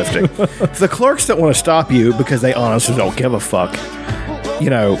shoplifting. The clerks don't want to stop you because they honestly don't give a fuck. You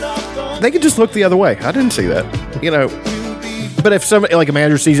know, they could just look the other way. I didn't see that. You know, but if somebody like a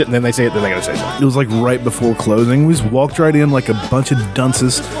manager sees it and then they say it, then they're gonna say something. It was like right before closing. We just walked right in like a bunch of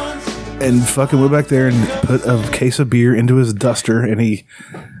dunces and fucking went back there and put a case of beer into his duster, and he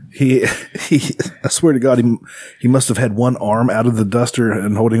I swear to God, he must have had one arm out of the duster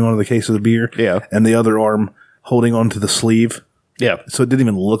and holding on to the case of the beer. Yeah. And the other arm holding on to the sleeve. Yeah. So it didn't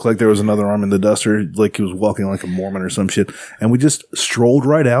even look like there was another arm in the duster, like he was walking like a Mormon or some shit. And we just strolled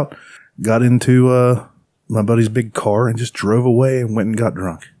right out, got into my buddy's big car, and just drove away and went and got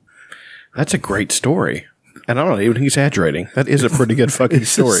drunk. That's a great story. And I don't know, even exaggerating. That is a pretty good fucking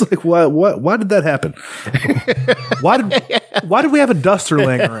story. It's like, why did that happen? Why did we have a duster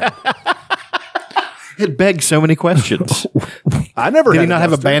laying around? It begs so many questions. I never did he not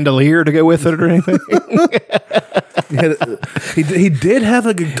have a bandolier to go with it or anything? He did have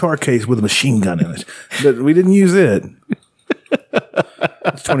a guitar case with a machine gun in it, but we didn't use it.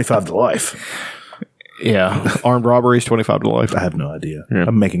 It's 25 to life. Yeah, armed robbery is 25 to life. I have no idea. Yeah.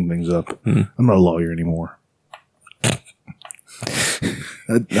 I'm making things up. I'm not a lawyer anymore.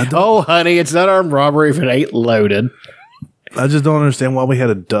 Oh, honey, it's not armed robbery if it ain't loaded. I just don't understand why we had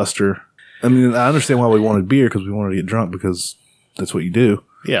a duster. I mean, I understand why we wanted beer because we wanted to get drunk because that's what you do.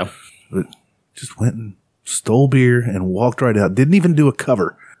 Yeah. But just went and stole beer and walked right out. Didn't even do a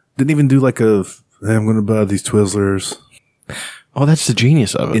cover. Didn't even do like hey, I'm going to buy these Twizzlers. Oh, that's the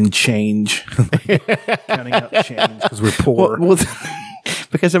genius of it. In change. Counting out change because we're poor. Well,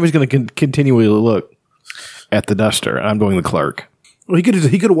 because somebody's going to continually look at the duster. I'm doing the clerk. Well, he could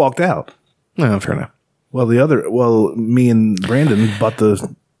have walked out. No, fair enough. Well, me and Brandon bought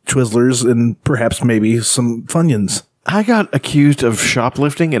the Twizzlers and perhaps maybe some Funyuns. I got accused of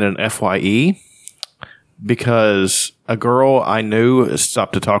shoplifting at an FYE because a girl I knew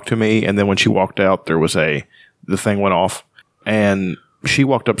stopped to talk to me, and then when she walked out, the thing went off, and she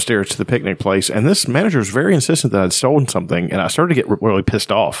walked upstairs to the picnic place, and this manager was very insistent that I'd stolen something, and I started to get really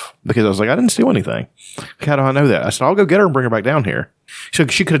pissed off because I was like, I didn't steal anything. How do I know that? I said, I'll go get her and bring her back down here. So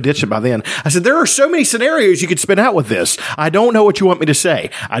she could have ditched it by then. I said, there are so many scenarios you could spin out with this. I don't know what you want me to say.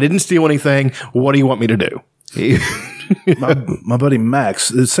 I didn't steal anything. What do you want me to do? my buddy Max,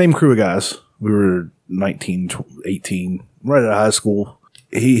 the same crew of guys. We were 19, 18, right out of high school.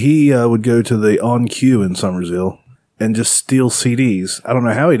 He would go to the On Q in Summersville and just steal CDs. I don't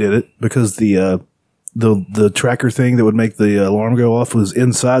know how he did it because the tracker thing that would make the alarm go off was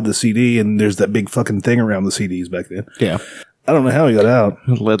inside the CD, and there's that big fucking thing around the CDs back then. Yeah. I don't know how he got out.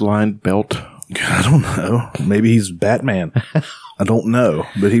 Lead-lined belt. I don't know. Maybe he's Batman. I don't know.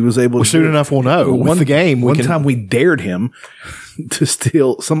 But he was able to. Soon enough we'll know. One time we dared him to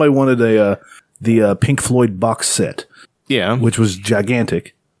steal. Somebody wanted the Pink Floyd box set. Yeah. Which was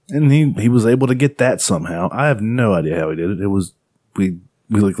gigantic. And he was able to get that somehow. I have no idea how he did it. It was, we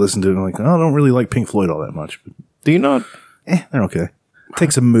like listened to it and like, oh, I don't really like Pink Floyd all that much. But, do you not? They're okay. It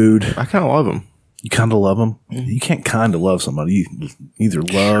takes a mood. I kind of love them. You kind of love them? You can't kind of love somebody. You either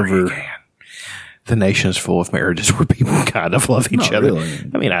love or... You can. the nation is full of marriages where people kind of love each other.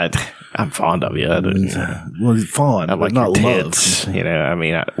 Really. I mean, I'm fond of you. Well, fond, I like not tits. Love. You know, I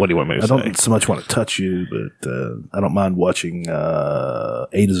mean, what do you want me to say? I don't so much want to touch you, but I don't mind watching 8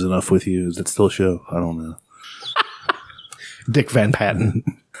 is Enough with You. Is that still a show? I don't know. Dick Van Patten.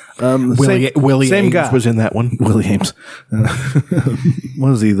 Willie same Ames guy was in that one. Willie Ames. What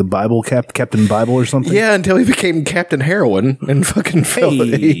was he? The Bible Captain Bible or something? Yeah, until he became Captain Heroin and fucking fell.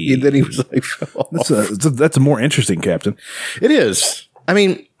 Then he was like, fell off. That's a more interesting captain. It is. I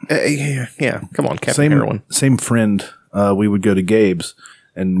mean, yeah. Come on, Captain Heroin. Same friend. We would go to Gabe's,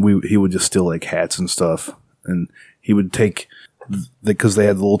 and he would just steal like hats and stuff, and he would take because they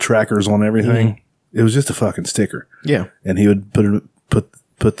had the little trackers on everything. Mm-hmm. It was just a fucking sticker. Yeah, and he would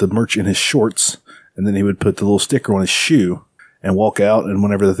put the merch in his shorts, and then he would put the little sticker on his shoe and walk out, and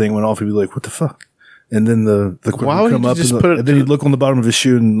whenever the thing went off, he'd be like, what the fuck? And then the why would he just put it and then he'd look on the bottom of his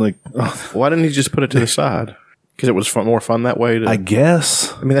shoe and like, oh. Why didn't he just put it to the side? Because it was more fun that way? I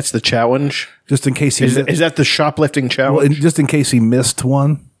guess. I mean, that's the challenge. Just in case he... Is that the shoplifting challenge? Well, just in case he missed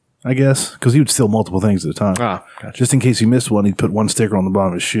one, I guess. Because he would steal multiple things at a time. Ah, gotcha. Just in case he missed one, he'd put one sticker on the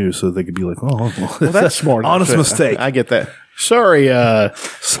bottom of his shoe so they could be like, oh, well that's smart. Honest mistake. I get that. Sorry,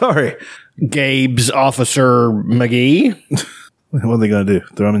 Gabe's Officer McGee. What are they going to do?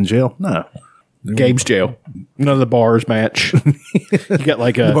 Throw him in jail? No. Gabe's jail. None of the bars match. You got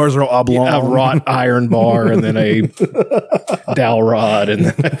like the bars are all oblong. A wrought iron bar and then a dowel rod and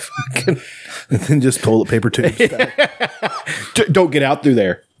then and then just toilet paper tubes. Don't get out through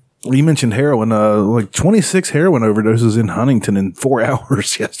there. Well, you mentioned heroin. Like 26 heroin overdoses in Huntington in 4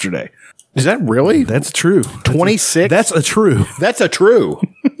 hours yesterday. Is that really? That's true. 26? That's a true. That's a true.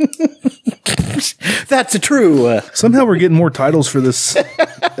 That's a true. Somehow we're getting more titles for this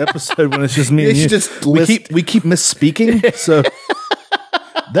episode when it's just me and you. Just we keep misspeaking, so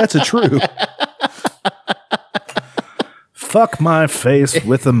that's a true. Fuck my face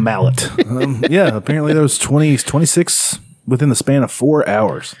with a mallet. Yeah, apparently there was 26 within the span of 4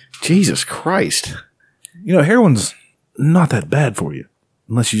 hours. Jesus Christ. You know, heroin's not that bad for you.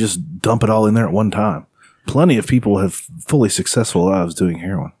 Unless you just dump it all in there at one time. Plenty of people have fully successful lives doing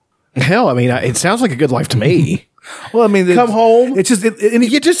heroin. Hell, I mean, it sounds like a good life to me. Well, I mean, come home. It's just and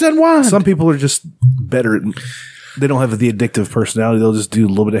you just unwind. Some people are just better. They don't have the addictive personality. They'll just do a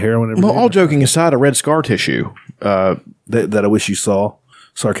little bit of heroin every day. All joking aside, a red scar tissue that I wish you saw.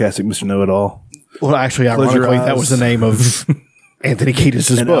 Sarcastic Mr. Know-It-All. Well, actually, ironically, that was the name of Anthony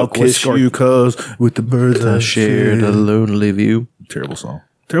Kiedis' book. I'll kiss you 'cause with the birds I shared a lonely view. Terrible song.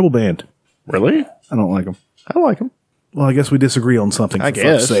 Terrible band. Really? I don't like them. I like them. Well, I guess we disagree on something. I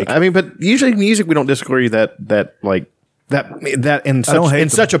guess. Sake. I mean, but usually music we don't disagree that in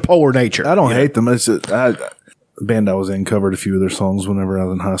such a polar nature. I don't hate them. It's the band I was in covered a few of their songs whenever I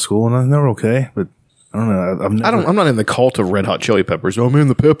was in high school, and they were okay. But I don't know. I'm not in the cult of Red Hot Chili Peppers. Oh, I'm in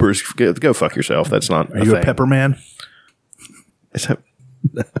the Peppers. Go fuck yourself. That's not. Are you a pepper man? Is that?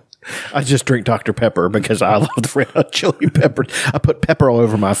 I just drink Dr. Pepper because I love the Red Hot Chili Peppers. I put pepper all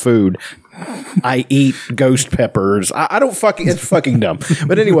over my food. I eat ghost peppers. I don't fucking. It's fucking dumb.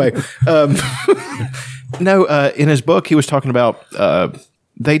 But anyway, no. In his book, he was talking about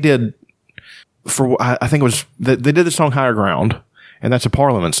they did I think it was they did the song Higher Ground, and that's a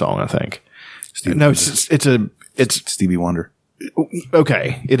Parliament song. I think. It's Stevie Wonder.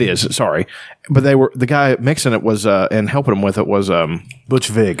 Okay, it is. Sorry, but the guy mixing it was and helping him with it was Butch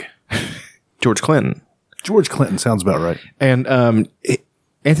Vig, George Clinton. George Clinton sounds about right. And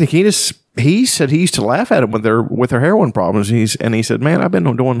Anthony Kiedis, he said he used to laugh at him with their heroin problems. He said, "Man, I've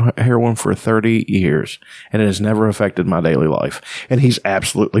been doing heroin for 30 years, and it has never affected my daily life." And he's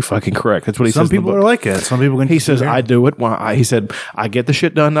absolutely fucking correct. That's what he says. Some people are like that. Some people can. He says, "I do it." He said, "I get the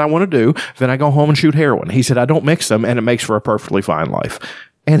shit done that I want to do. Then I go home and shoot heroin." He said, "I don't mix them, and it makes for a perfectly fine life."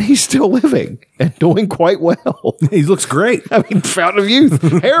 And he's still living and doing quite well. He looks great. I mean, fountain of youth,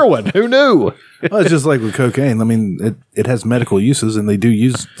 heroin. Who knew? Well, it's just like with cocaine. I mean, it has medical uses, and they do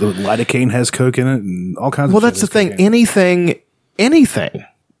use the lidocaine has coke in it, and all kinds. Well, that's the thing. Cocaine. Anything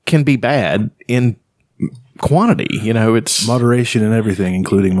can be bad in quantity. You know, it's moderation in everything,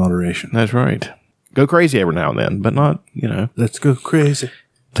 including moderation. That's right. Go crazy every now and then, but not. You know, let's go crazy.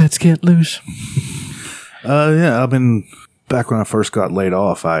 Let's get loose. Yeah, I've been. Back when I first got laid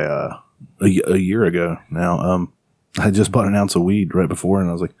off, a year ago now, I just bought an ounce of weed right before, and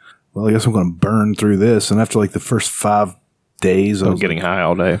I was like, well, I guess I'm going to burn through this. And after like the first 5 days, I was getting high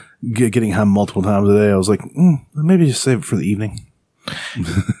all day, getting high multiple times a day. I was like, maybe just save it for the evening.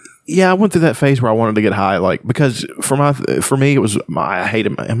 Yeah, I went through that phase where I wanted to get high, like because for me it was I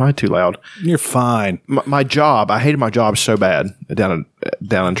hated. Am I too loud? You're fine. My job, I hated my job so bad down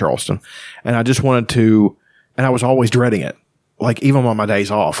in Charleston, and I just wanted to, and I was always dreading it. Like even on my days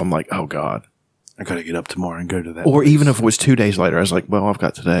off, I'm like, oh God, I got to get up tomorrow and go to that. Or place. Even if it was 2 days later, I was like, well, I've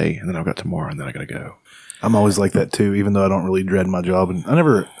got today, and then I've got tomorrow, and then I got to go. I'm always like that too, even though I don't really dread my job, and I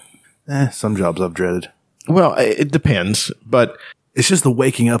never. Some jobs I've dreaded. Well, it depends, but. It's just the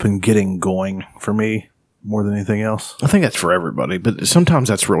waking up and getting going for me more than anything else. I think that's for everybody, but sometimes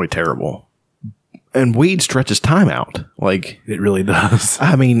that's really terrible. And weed stretches time out. Like it really does.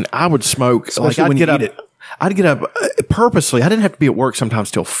 I mean, I would smoke. Especially when you eat it. I'd get up purposely. I didn't have to be at work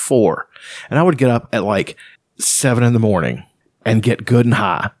sometimes till 4, and I would get up at like 7 a.m. and get good and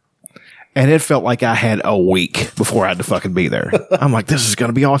high. And it felt like I had a week before I had to fucking be there. I'm like, this is going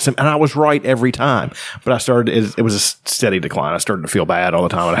to be awesome. And I was right every time. But I started, it was a steady decline. I started to feel bad all the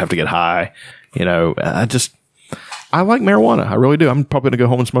time. I'd have to get high. You know, I like marijuana. I really do. I'm probably going to go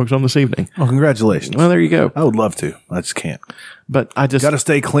home and smoke some this evening. Well, congratulations. Well, there you go. I would love to. I just can't. But I just. Got to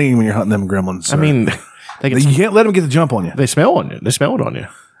stay clean when you're hunting them gremlins. Sir. I mean, you can't let them get the jump on you. They smell on you. They smell it on you.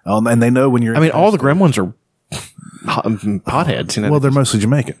 And they know when you're. I mean, all the gremlins are potheads. You know? Well, they're mostly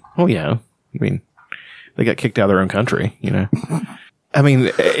Jamaican. Oh, yeah. I mean, they got kicked out of their own country, you know. I mean,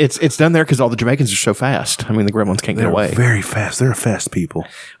 it's done there because all the Jamaicans are so fast. I mean, the gremlins can't get away. Very fast. They're fast people.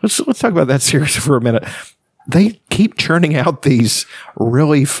 Let's talk about that series for a minute. They keep churning out these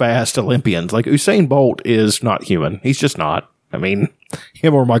really fast Olympians. Like Usain Bolt is not human. He's just not. I mean,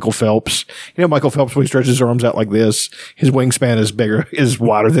 him or Michael Phelps. You know, Michael Phelps, when he stretches his arms out like this, his wingspan is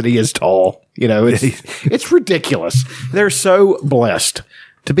wider than he is tall. You know, it's ridiculous. They're so blessed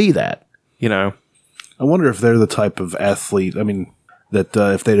to be that. You know, I wonder if they're the type of athlete. I mean, that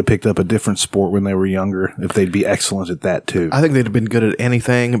if they'd have picked up a different sport when they were younger, if they'd be excellent at that too. I think they'd have been good at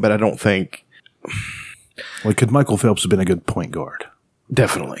anything, but I don't think. Like, could Michael Phelps have been a good point guard?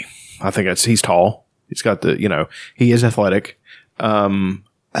 Definitely. I think he's tall. He's got he is athletic.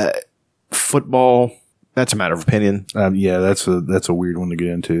 Football, that's a matter of opinion. Yeah, that's a weird one to get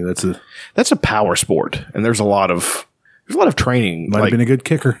into. That's a power sport, and there's a lot of training. Might have been a good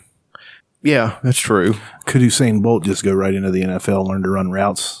kicker. Yeah, that's true. Could Usain Bolt just go right into the NFL and learn to run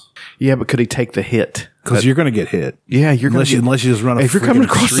routes? Yeah, but could he take the hit? Because you're going to get hit. Yeah, unless you just run. If you're coming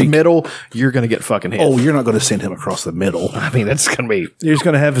across the middle, you're going to get fucking hit. Oh, you're not going to send him across the middle. I mean, that's going to be. He's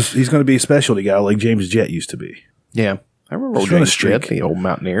going to be a specialty guy like James Jett used to be. Yeah, I remember old James Jett, the old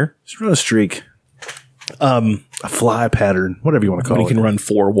mountaineer. Just run a streak. A fly pattern, whatever you want to call it. He can run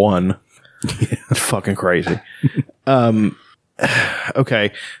 4-1. Yeah. It's fucking crazy.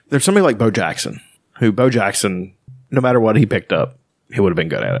 Okay, there's somebody like Bo Jackson, who no matter what he picked up, he would have been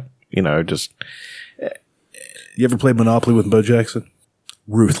good at it. You know, just. You ever played Monopoly with Bo Jackson?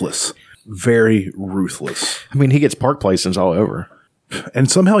 Ruthless. Very ruthless. I mean, he gets park placings all over.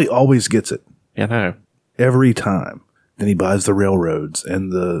 And somehow he always gets it. Yeah, I know. Every time. Then he buys the railroads and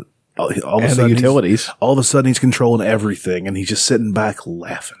the utilities. All of a sudden he's controlling everything and he's just sitting back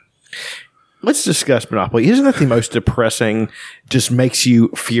laughing. Let's discuss Monopoly. Isn't that the most depressing, just makes you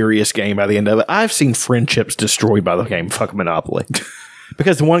furious game by the end of it? I've seen friendships destroyed by the game. Fuck Monopoly.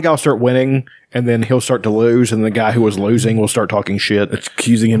 Because the one guy will start winning, and then he'll start to lose, and the guy who was losing will start talking shit.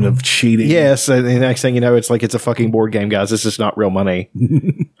 Accusing him of cheating. Yes, and the next thing you know, it's like it's a fucking board game, guys. This is not real money.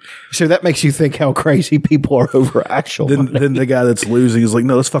 So that makes you think how crazy people are over actual money. Then the guy that's losing is like,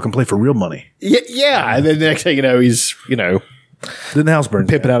 no, let's fucking play for real money. Yeah. And then the next thing you know, he's, then the house burns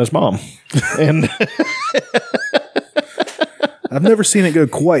pimping out his mom. And I've never seen it go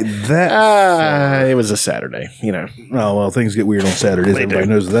quite that. It was a Saturday, Oh, well, things get weird on Saturdays. Everybody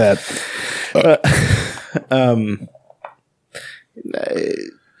knows that.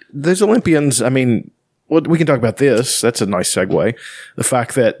 Those Olympians, I mean, well, we can talk about this. That's a nice segue. The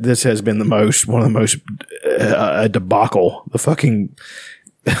fact that this has been one of the most debacle. The fucking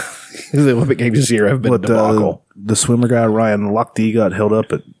the Olympic Games this year have been a debacle. The swimmer guy, Ryan Lochte, got held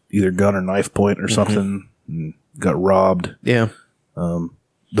up at either gun or knife point or something. And got robbed. Yeah.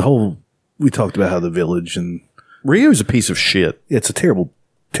 We talked about how the village and Rio is a piece of shit. It's a terrible,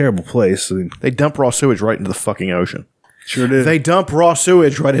 terrible place. I mean, they dump raw sewage right into the fucking ocean. Sure do. They dump raw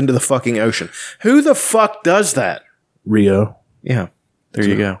sewage right into the fucking ocean. Who the fuck does that? Rio. Yeah. There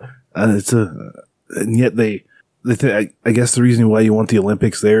you go. And yet I guess the reason why you want the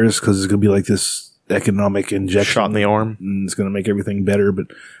Olympics there is because it's going to be like this economic injection. Shot in the arm. And it's going to make everything better, but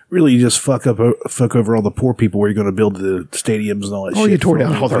really, you just fuck over all the poor people where you're going to build the stadiums and all that shit. Oh, you tore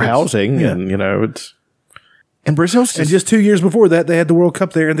down all their housing, and it's. And Brazil. And just 2 years before that, they had the World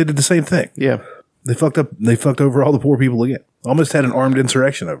Cup there, and they did the same thing. Yeah. They fucked up. They fucked over all the poor people again. Almost had an armed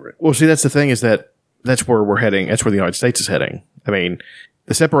insurrection over it. Well, see, that's the thing is that's where we're heading. That's where the United States is heading. I mean,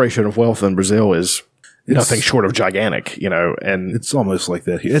 the separation of wealth in Brazil is nothing short of gigantic, and it's almost like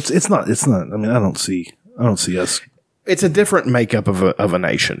that here. It's not. I mean, I don't see us. It's a different makeup of a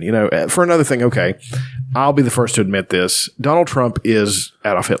nation, For another thing, okay, I'll be the first to admit this. Donald Trump is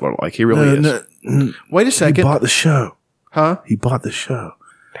Adolf Hitler, like he really is. Wait a second. He bought the show. Huh? He bought the show.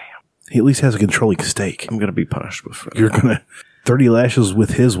 Damn. He at least has a controlling stake. I'm going to be punished with You're going to 30 lashes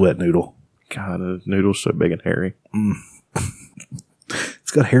with his wet noodle. God, the noodle's so big and hairy.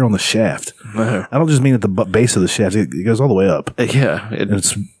 It's got hair on the shaft. No. I don't just mean at the base of the shaft. It goes all the way up. Yeah.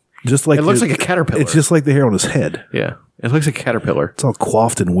 It's just like it looks like a caterpillar. It's just like the hair on his head. Yeah. It looks like a caterpillar. It's all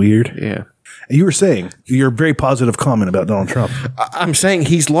coiffed and weird. Yeah. You were saying your very positive comment about Donald Trump. I'm saying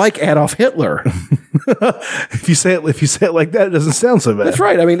he's like Adolf Hitler. If you say it like that, it doesn't sound so bad. That's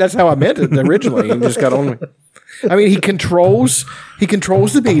right. I mean, that's how I meant it originally. He just got on. I mean, he controls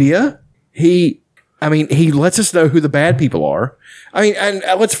the media. He lets us know who the bad people are. I mean, and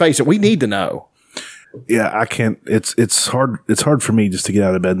let's face it, we need to know. Yeah, I can't. It's hard. It's hard for me just to get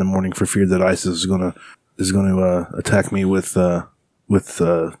out of bed in the morning for fear that ISIS is going to attack me with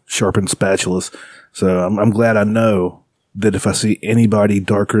sharpened spatulas. So I'm glad I know that if I see anybody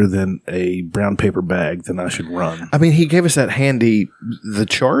darker than a brown paper bag, then I should run. I mean, he gave us that the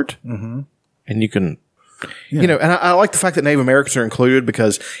chart, and you can. Yeah. And I like the fact that Native Americans are included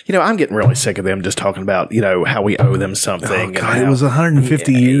because, I'm getting really sick of them just talking about, how we owe them something. Oh, God, it was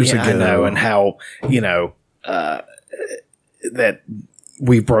 150 years ago. I know, and how, that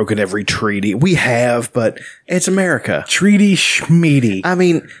we've broken every treaty. We have, but it's America. Treaty schmeedy. I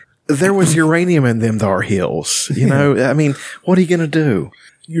mean, there was uranium in them Thar hills, I mean, what are you going to do?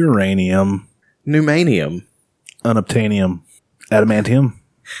 Uranium. Pneumanium. Unobtainium. Adamantium.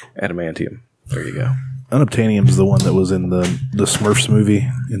 There you go. Unobtainium is the one that was in the Smurfs movie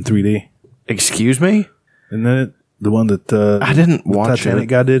in 3D. Excuse me? Isn't that it? The one that I didn't watch Titanic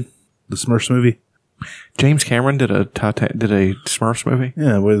guy did? The Smurfs movie? James Cameron did a Smurfs movie?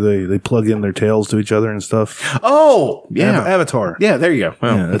 Yeah, where they plug in their tails to each other and stuff. Oh! Yeah. Avatar. Yeah, there you go.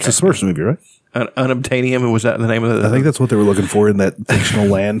 Well, yeah, that's a Smurfs movie, right? Unobtainium, was that the name of it? I think that's what they were looking for in that fictional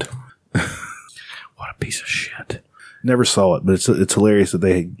land. What a piece of shit. Never saw it, but it's hilarious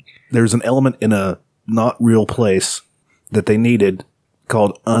that there's an element in a not real place that they needed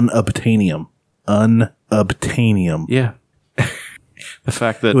called unobtainium. Unobtainium. Yeah. The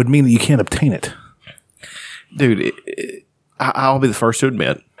fact that it would mean that you can't obtain it. Dude, I'll be the first to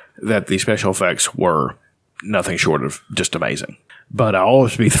admit that the special effects were nothing short of just amazing. But I'll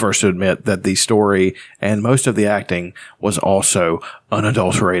always be the first to admit that the story and most of the acting was also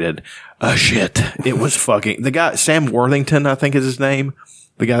unadulterated shit. It was fucking... The guy, Sam Worthington, I think is his name.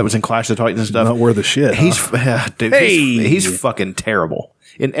 The guy that was in Clash of the Titans and stuff. Not worth a shit. Dude, he's fucking terrible.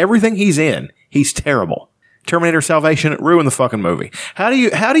 In everything he's in, he's terrible. Terminator Salvation ruined the fucking movie. How do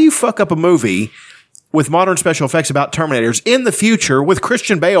you fuck up a movie with modern special effects about Terminators in the future with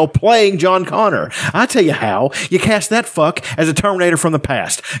Christian Bale playing John Connor? I tell you how. You cast that fuck as a Terminator from the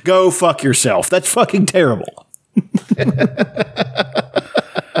past. Go fuck yourself. That's fucking terrible.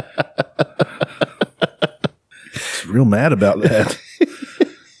 Real mad about that.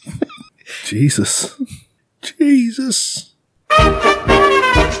 Jesus.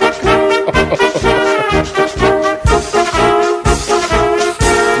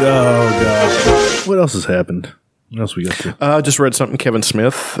 Oh, God. What else has happened? What else we got to? I just read something. Kevin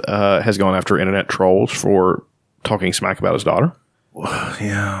Smith has gone after internet trolls for talking smack about his daughter.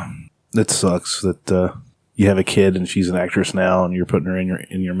 Yeah. That sucks that you have a kid and she's an actress now and you're putting her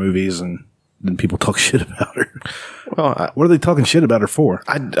in your movies and then people talk shit about her. Well, what are they talking shit about her for?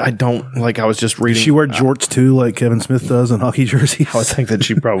 I don't, like, I was just reading. Does she wear jorts too, like Kevin Smith does in hockey jerseys? I would think that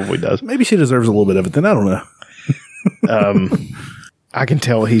she probably does. Maybe she deserves a little bit of it then. I don't know. I can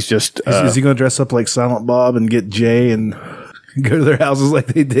tell he's just... is he going to dress up like Silent Bob and get Jay and go to their houses like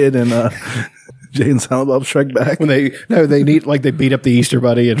they did in Jay and Silent Bob Strike Back? When they need, like, they beat up the Easter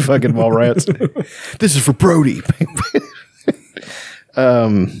Bunny and fucking Mallrats. This is for Brody.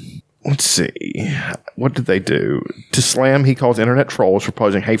 Let's see. What did they do? To slam, he calls internet trolls for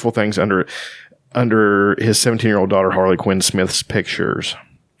posting hateful things under his 17-year-old daughter Harley Quinn Smith's pictures.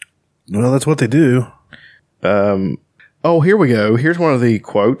 Well, that's what they do. Oh, here we go. Here's one of the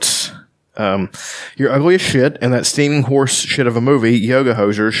quotes. You're ugly as shit, and that steaming horse shit of a movie, Yoga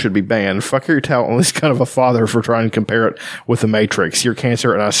Hosers, should be banned. Fuck your talentless kind of a father for trying to compare it with The Matrix. You're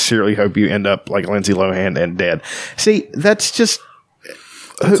cancer, and I sincerely hope you end up like Lindsay Lohan and dead. See, that's just...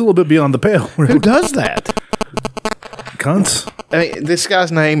 That's a little bit beyond the pale. Who does that? Cunts. I mean, this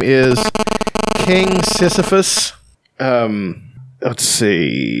guy's name is King Sisyphus. Let's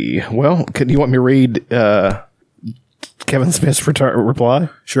see. Well, you want me to read Kevin Smith's reply?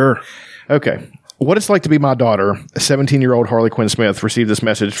 Sure. Okay. What it's like to be my daughter, a 17-year-old Harley Quinn Smith, received this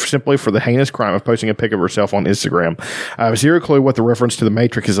message simply for the heinous crime of posting a pic of herself on Instagram. I have zero clue what the reference to the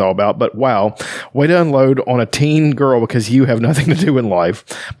Matrix is all about, but wow, way to unload on a teen girl because you have nothing to do in life.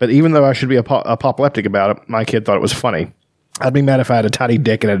 But even though I should be apoplectic about it, my kid thought it was funny. I'd be mad if I had a tiny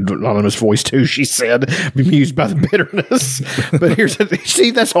dick and an anonymous voice too, she said, bemused by the bitterness. But see,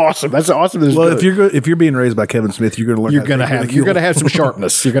 that's awesome. That's awesome. Well, if you're being raised by Kevin Smith, you're going to learn. You're going to have some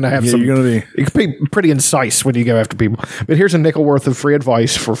sharpness. You're going to have some. You can be pretty incisive when you go after people. But here's a nickel worth of free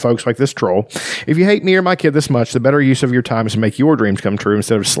advice for folks like this troll. If you hate me or my kid this much, the better use of your time is to make your dreams come true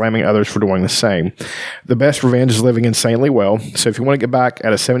instead of slamming others for doing the same. The best revenge is living insanely well. So if you want to get back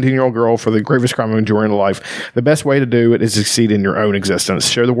at a 17-year-old girl for the gravest crime of enjoying life, the best way to do it is succeed in your own existence.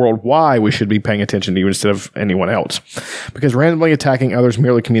 Show the world why we should be paying attention to you instead of anyone else. Because randomly attacking others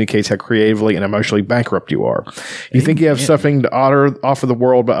merely communicates how creatively and emotionally bankrupt you are. You think you have something to offer the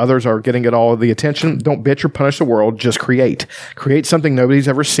world, but others are getting it all of the attention? Don't bitch or punish the world. Just create. Create something nobody's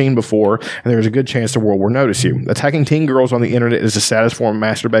ever seen before, and there's a good chance the world will notice you. Attacking teen girls on the internet is the saddest form of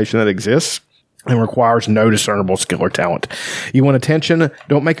masturbation that exists and requires no discernible skill or talent. You want attention?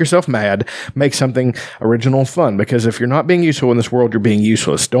 Don't make yourself mad. Make something original and fun, because if you're not being useful in this world, you're being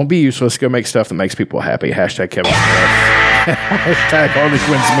useless. Don't be useless. Go make stuff that makes people happy. Hashtag Kevin Smith. Hashtag Harley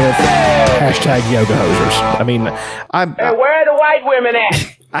Quinn Smith. Hashtag yoga hosers. I mean, Hey, where are the white women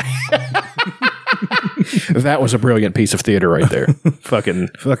at? That was a brilliant piece of theater right there. Fucking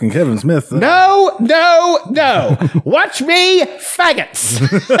Kevin Smith. No. Watch me, faggots.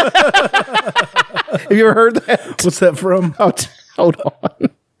 Have you ever heard that? What's that from? Oh, hold on.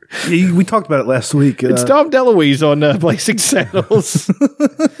 Yeah, we talked about it last week. It's Dom DeLuise on Blazing Saddles.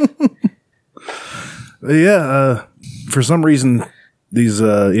 For some reason, these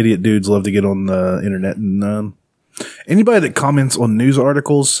idiot dudes love to get on the internet, and anybody that comments on news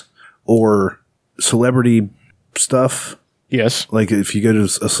articles or celebrity stuff. Yes. Like if you go to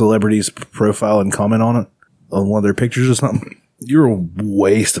a celebrity's profile and comment on it, on one of their pictures or something, you're a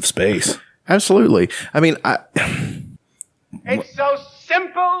waste of space. Absolutely. I mean, It's so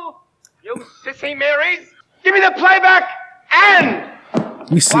simple, you sissy Marys. Give me the playback and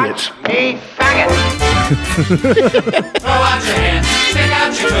we see watch it. me, faggot. Throw out your hands, stick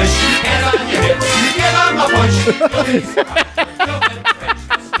out your tush, hands on your hips, give 'em a push.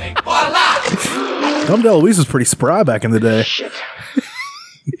 Voila! Dom DeLuise was pretty spry back in the day. Shit.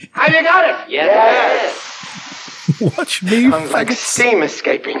 Have you got it? Yes. Watch me. Sounds like steam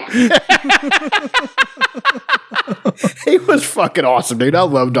escaping. he was fucking awesome, dude. I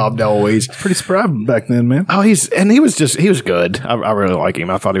love Dom DeLuise. Pretty spry back then, man. Oh, he was good. I really like him.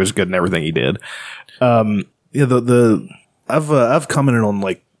 I thought he was good in everything he did. I've commented on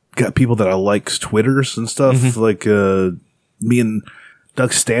like got people that I like's Twitters and stuff. Mm-hmm. Like me and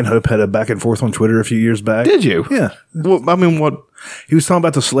Doug Stanhope had a back and forth on Twitter a few years back. Did you? Yeah. Well, I mean, what? He was talking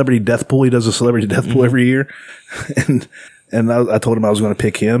about the celebrity death pool. He does a celebrity death pool every year. And I told him I was going to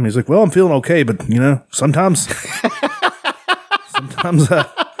pick him. He's like, well, I'm feeling okay, but sometimes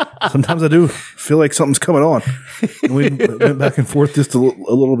I do feel like something's coming on. And we went back and forth just a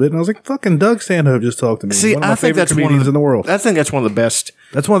little bit. And I was like, fucking Doug Stanhope just talked to me. See, one of my I think favorite that's comedians in the world. I think that's one of the best.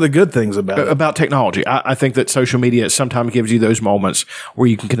 That's one of the good things about technology. I think that social media sometimes gives you those moments where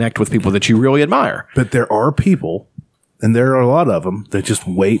you can connect with people that you really admire. But there are people, and there are a lot of them, that just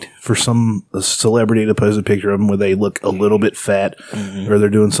wait for some celebrity to post a picture of them where they look a little bit fat, or they're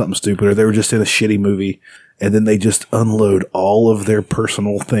doing something stupid, or they were just in a shitty movie, and then they just unload all of their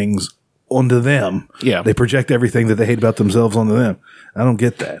personal things onto them. Yeah. They project everything that they hate about themselves onto them. I don't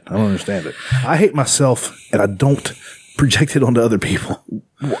get that. I don't understand it. I hate myself, and I don't project it onto other people.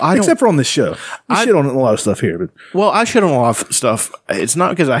 Well, except for on this show. I shit on a lot of stuff here. But I shit on a lot of stuff. It's not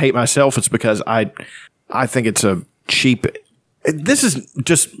because I hate myself. It's because I think it's a cheap. This is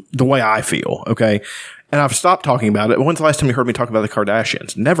just the way I feel, okay? And I've stopped talking about it. When's the last time you heard me talk about the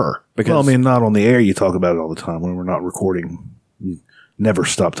Kardashians? Never. Because not on the air. You talk about it all the time. When we're not recording, you never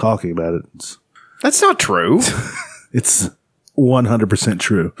stop talking about it. That's not true. It's 100%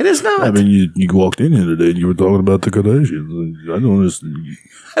 true. It is not. I mean, you walked in here today and you were talking about the Kardashians. I don't understand.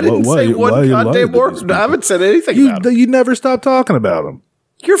 I didn't say one goddamn word. I haven't said anything about them. You never stop talking about them.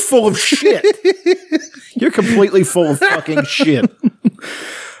 You're full of shit. You're completely full of fucking shit.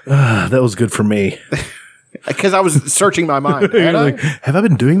 That was good for me. Because I was searching my mind. Have I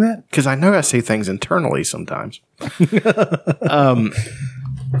been doing that? Because I know I say things internally sometimes.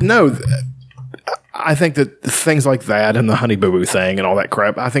 No, I think that things like that and the Honey Boo Boo thing and all that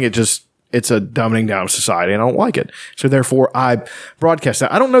crap, I think it's a dumbing down of society, and I don't like it. So therefore, I broadcast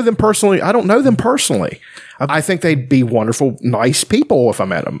that. I don't know them personally. I think they'd be wonderful, nice people if I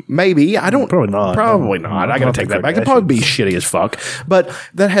met them. Maybe. I don't. Probably not. Probably not. I got to take that back. They'd probably be shitty as fuck. But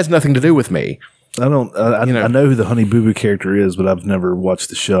that has nothing to do with me. I don't. I know who the Honey Boo Boo character is, but I've never watched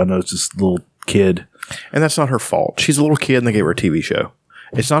the show. I know it's this little kid, and that's not her fault. She's a little kid, and they gave her a TV show.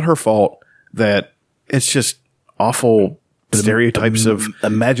 It's not her fault that it's just awful stereotypes of.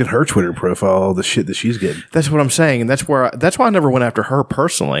 Imagine her Twitter profile, all the shit that she's getting. That's what I'm saying, and that's why I never went after her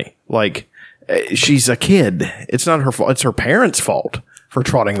personally. Like, she's a kid. It's not her fault. It's her parents' fault for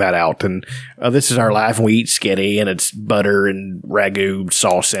trotting that out. And this is our life, and we eat skitty, and it's butter and ragu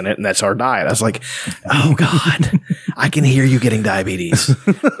sauce in it, and that's our diet. I was like, oh God, I can hear you getting diabetes.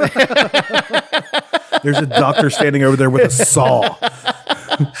 There's a doctor standing over there with a saw.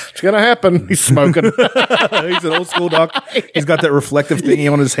 It's gonna happen. He's smoking. He's an old school doctor. He's got that reflective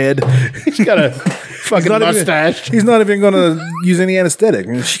thingy on his head. He's got a fucking mustache. He's not even going to use any anesthetic.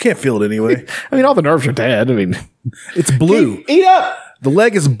 I mean, she can't feel it anyway. I mean, all the nerves are dead. I mean, it's blue. Eat up. The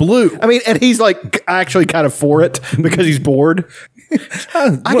leg is blue. I mean, and he's like actually kind of for it because he's bored.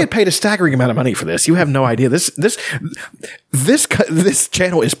 I get paid a staggering amount of money for this. You have no idea. This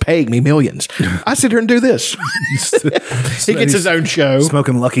channel is paying me millions. I sit here and do this. He gets his own show.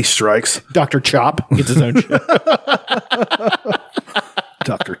 Smoking Lucky Strikes. Dr. Chop gets his own show.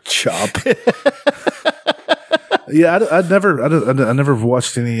 Dr. Chop. Yeah, I never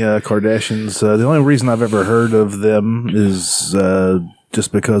watched any Kardashians. The only reason I've ever heard of them is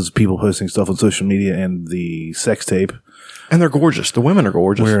just because people posting stuff on social media and the sex tape. And they're gorgeous. The women are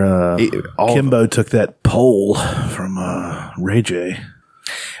gorgeous. Where Kimbo took that pole from Ray J.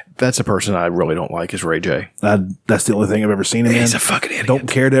 That's a person I really don't like is Ray J. That's the only thing I've ever seen him in. He's a fucking idiot. Don't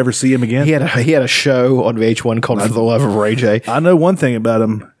care to ever see him again. He had a show on VH1 called For the Love of Ray J. I know one thing about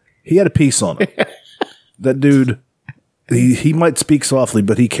him. He had a piece on him. That dude, he might speak softly,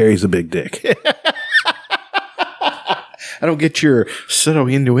 but he carries a big dick. I don't get your subtle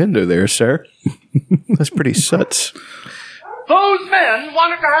innuendo there, sir. That's pretty suts. Those men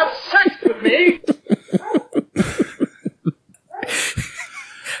wanted to have sex with me.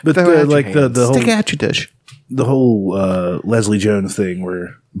 But the whole stick out your dish. The whole Leslie Jones thing, where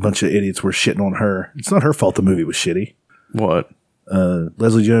a bunch of idiots were shitting on her. It's not her fault. The movie was shitty. What?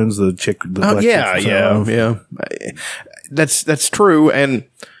 Leslie Jones, the chick. Yeah. That's true, and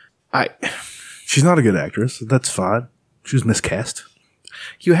she's not a good actress. That's fine. She was miscast.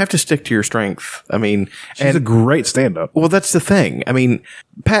 You have to stick to your strength. I mean, she's a great stand-up. Well, that's the thing. I mean,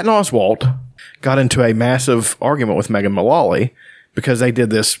 Patton Oswalt got into a massive argument with Megan Mullally because they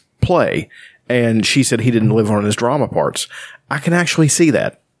did this play, and she said he didn't live on his drama parts. I can actually see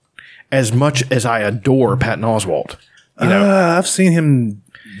that. As much as I adore Patton Oswalt, I've seen him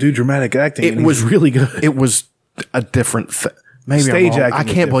do dramatic acting. It was really good. It was a different thing. Maybe stage acting. I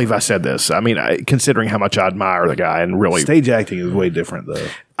can't believe I said this. I mean, considering how much I admire the guy, and really, stage acting is way different, though.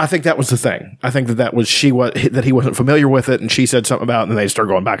 I think that was the thing. I think that was that he wasn't familiar with it, and she said something about it, and they started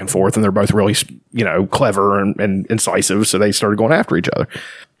going back and forth, and they're both really, clever and incisive, so they started going after each other.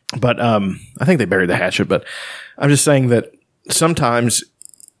 But I think they buried the hatchet. But I'm just saying that sometimes.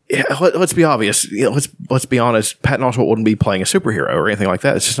 Yeah, let's be obvious. Let's be honest. Patton Oswalt wouldn't be playing a superhero or anything like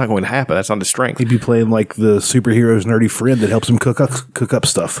that. It's just not going to happen. That's not his strength. He'd be playing like the superhero's nerdy friend that helps him cook up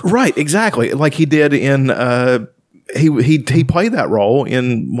stuff. Right, exactly. Like he did in he played that role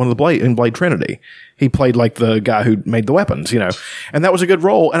in one of the Blade Trinity. He played like the guy who made the weapons, and that was a good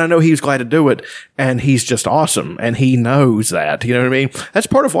role. And I know he was glad to do it. And he's just awesome, and he knows that. You know what I mean? That's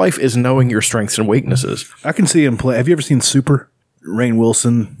part of life, is knowing your strengths and weaknesses. I can see him play. Have you ever seen Super? Rainn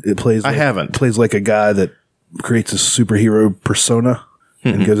Wilson, I haven't. Plays like a guy that creates a superhero persona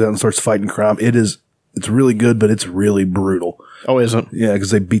and goes out and starts fighting crime. It's really good, but it's really brutal. Oh, isn't? Yeah,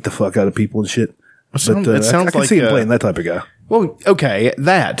 because they beat the fuck out of people and shit. It sounds I can see him playing that type of guy. Well, okay,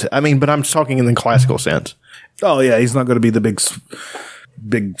 that. I mean, but I'm talking in the classical sense. Oh, yeah, he's not going to be the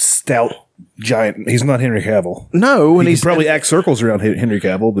big stout giant. He's not Henry Cavill. No, and he's probably act circles around Henry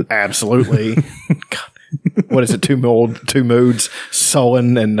Cavill, but absolutely. God. What is it? Two moods,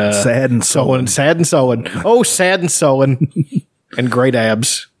 sullen and sad and sullen. Sad and sullen. Oh, sad and sullen, and great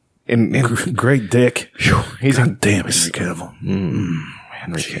abs and great dick. He's damn Henry Cavill.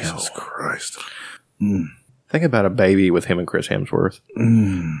 Henry Cavill. Jesus Christ. Think about a baby with him and Chris Hemsworth.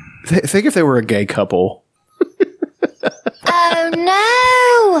 Think if they were a gay couple. Oh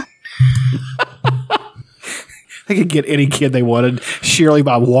no! They could get any kid they wanted sheerly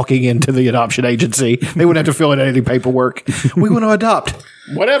by walking into the adoption agency. They wouldn't have to fill in any paperwork. We want to adopt.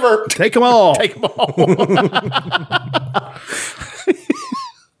 Whatever. Take them all. Take them all.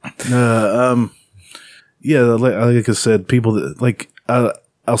 Yeah, like I said, people that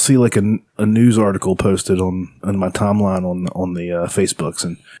I'll see like a news article posted on my timeline on the Facebooks,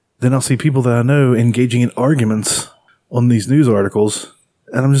 and then I'll see people that I know engaging in arguments on these news articles,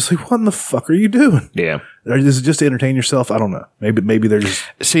 and I'm just like, what in the fuck are you doing? Yeah. Is it just to entertain yourself? I don't know. Maybe they're just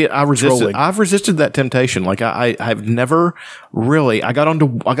I've resisted that temptation. Like I've never really. I got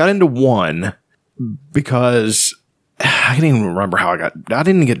into one because I can't even remember how I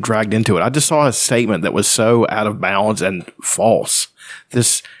didn't get dragged into it. I just saw a statement that was so out of bounds and false.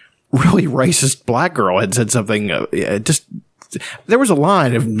 This really racist black girl had said something. There was a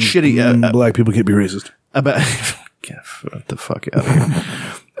line of shitty. Black people can't be racist. About get the fuck out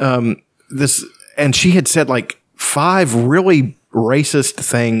of here. And she had said like 5 really racist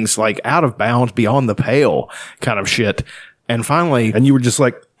things, like out of bounds, beyond the pale kind of shit. And finally, and you were just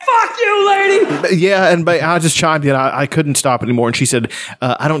like, Fuck you, lady! Yeah, and I just chimed in. I couldn't stop anymore. And she said,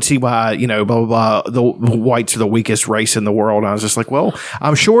 I don't see why, blah, blah, blah, the whites are the weakest race in the world. And I was just like, well,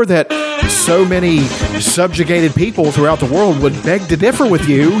 I'm sure that so many subjugated people throughout the world would beg to differ with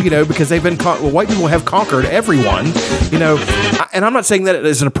you, because they've been, white people have conquered everyone, and I'm not saying that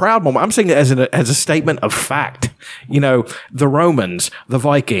as a proud moment. I'm saying it as a statement of fact. The Romans, the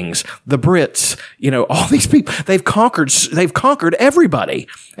Vikings, the Brits, all these people, they've conquered everybody.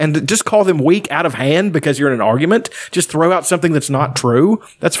 And just call them weak out of hand because you're in an argument, just throw out something that's not true.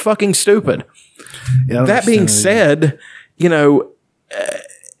 That's fucking stupid. Yeah, that being said,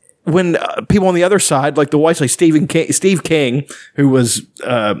 when people on the other side, like the whites, like Steve King, who was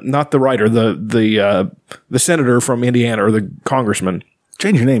not the writer, the senator from Indiana, or the congressman.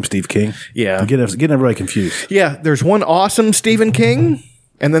 Change your name, Steve King. Yeah. Getting everybody confused. Yeah, there's one awesome Stephen King,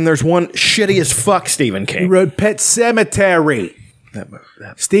 and then there's one shitty as fuck Stephen King. He wrote Pet Sematary.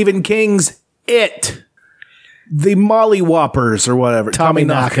 Stephen King's It. The Mollywoppers or whatever.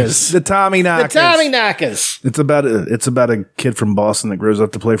 Tommyknockers. The Tommyknockers. The Tommyknockers. It's about a kid from Boston that grows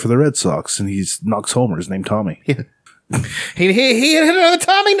up to play for the Red Sox, and he's knocks homers named Tommy. Yeah. He hit another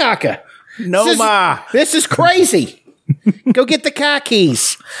Tommyknocker. No, this is crazy. Go get the car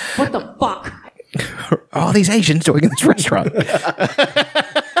keys. What the fuck? All these Asians doing in this restaurant.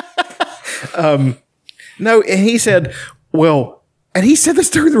 No, and he said, and he said this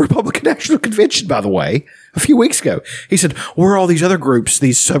during the Republican National Convention, by the way, a few weeks ago. He said, where are all these other groups,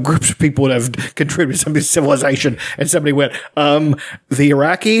 these subgroups of people that have contributed to somebody's civilization? And somebody went, the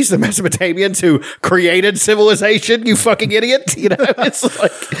Iraqis, the Mesopotamians who created civilization, you fucking idiot. It's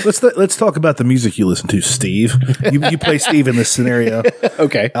like. Let's talk about the music you listen to, Steve. You play Steve in this scenario.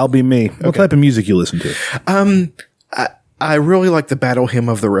 Okay. I'll be me. What type of music you listen to? I really like the Battle Hymn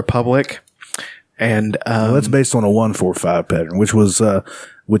of the Republic. And that's based on a 1-4-5 pattern,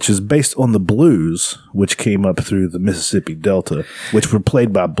 which is based on the blues, which came up through the Mississippi Delta, which were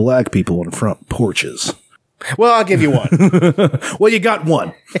played by black people on front porches. Well, I'll give you one. Well, you got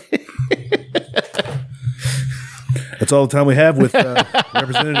one. That's all the time we have with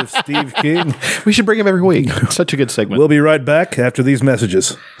Representative Steve King. We should bring him every week. Such a good segment. We'll be right back after these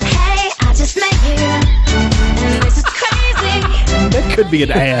messages. Hey, I just met you, and this is crazy. That could be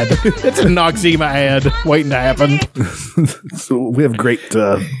an ad. It's a Noxzema ad waiting to happen. So we have great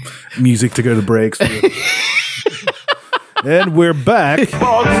music to go to breaks. And we're back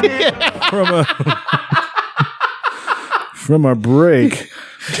from our break.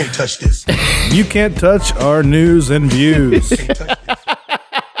 Can't touch this. You can't touch our news and views.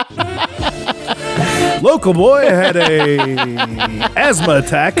 Local boy had a asthma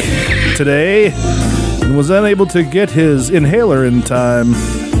attack today and was unable to get his inhaler in time.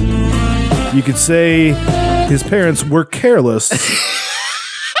 You could say his parents were careless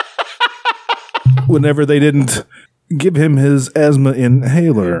whenever they didn't give him his asthma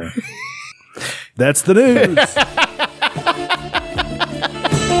inhaler. That's the news.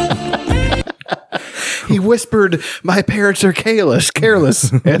 He whispered, "My parents are careless,"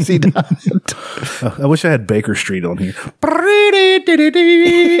 as he died. I wish I had Baker Street on here.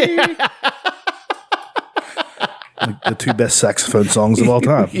 The 2 best saxophone songs of all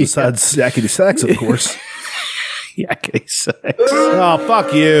time, besides Yakety Sax, of course. Yakety Sax. Oh,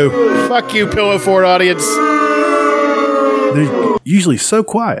 fuck you. Fuck you, Pillow Fort audience. They're usually so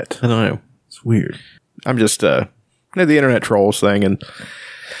quiet. I don't know. It's weird. I'm just, the internet trolls thing, and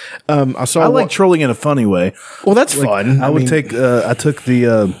I like trolling in a funny way. Well, that's fun. I took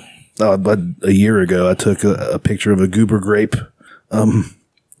a year ago, I took a picture of a goober grape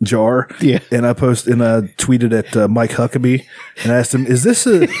jar. Yeah. And I tweeted at Mike Huckabee and asked him, is this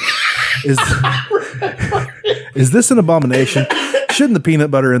an abomination? Shouldn't the peanut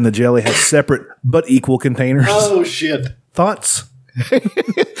butter and the jelly have separate but equal containers? Oh, shit. Thoughts?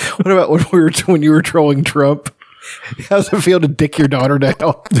 What about when you were trolling Trump? How's it feel to dick your daughter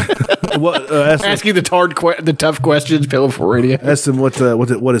down? Asking the tough questions, Pillow Fort Radio. Ask him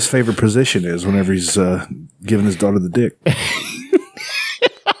what his favorite position is whenever he's giving his daughter the dick.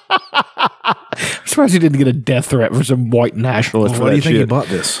 I'm surprised he didn't get a death threat for some white nationalist. Why do you think he bought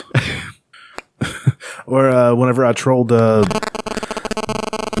this? Or whenever I trolled Lincoln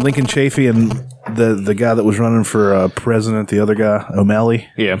Chafee and the guy that was running for president, the other guy, O'Malley.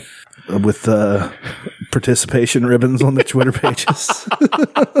 Yeah. With participation ribbons on the Twitter pages.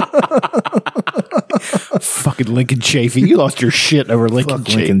 Fucking Lincoln Chafee. You lost your shit over Lincoln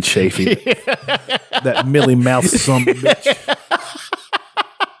Chafee. Lincoln Chafee. That Millie Mouth son of a bitch.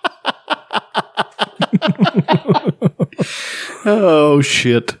 Oh,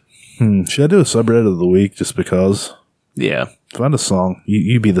 shit. Should I do a subreddit of the week just because? Yeah. Find a song.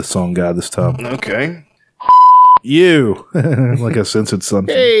 You be the song guy this time. Okay. You. Like I censored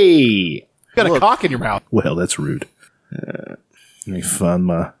something. Hey. You got a cock in your mouth. Well, that's rude. Let me find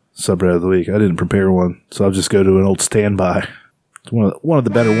my subreddit of the week. I didn't prepare one, so I'll just go to an old standby. It's one of the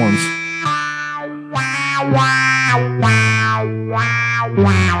better ones.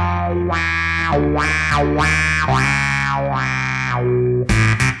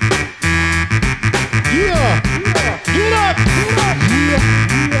 Yeah. Get up.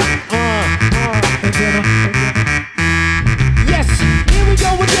 Yes, here we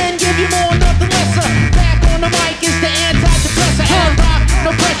go again. Give you more, nothing lesser. Back on the mic is the antidepressant. And rock,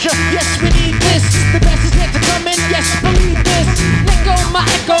 no pressure. Yes, we need this. The best is yet to come in. Yes, believe this. Let go my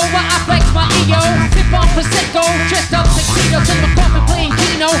echo while I flex my EO. Sip on Prosecco, dressed up tuxedos in my coffin playing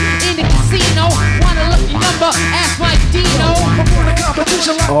Keno in the casino. Want a lucky number? Ask my Dino.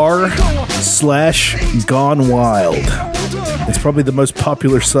 r/Gone Wild. It's probably the most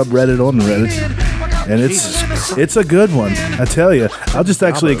popular subreddit on Reddit, and it's a good one. I tell you, I'll just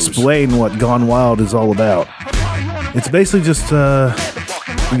actually explain what Gone Wild is all about. It's basically just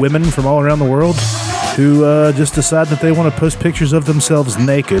women from all around the world who just decide that they want to post pictures of themselves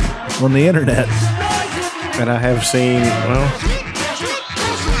naked on the internet. And I have seen,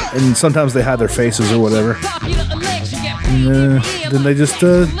 and sometimes they hide their faces or whatever. And then they just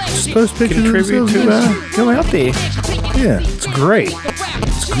post pictures of themselves. Go out there. Yeah, it's great.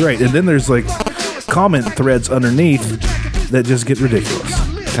 It's great. And then there's like comment threads underneath that just get ridiculous.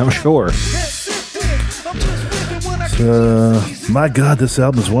 I'm sure. So, my God, this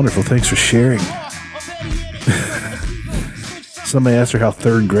album is wonderful. Thanks for sharing. Somebody asked her how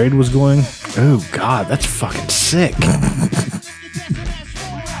third grade was going. Oh, God, that's fucking sick.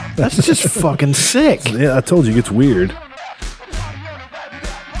 That's just fucking sick. Yeah, I told you, it gets weird.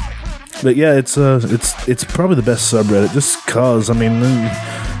 But yeah, it's probably the best subreddit just cause, I mean,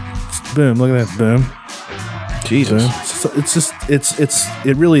 boom, look at that, boom. Jesus. Boom.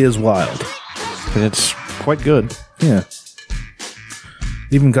 It really is wild. And it's quite good. Yeah.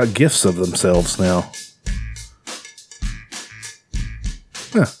 Even got gifs of themselves now.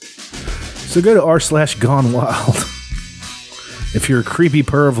 Yeah. So go to r/Gone Wild if you're a creepy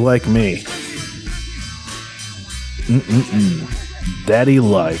perv like me. Daddy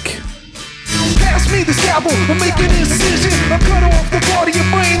like. Pass me the scalpel, I'm making an incision. I'm cut off the part of your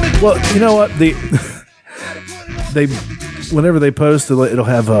brain. Well, you know what? They whenever they post, it'll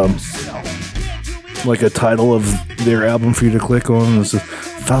have like a title of their album for you to click on. And it says,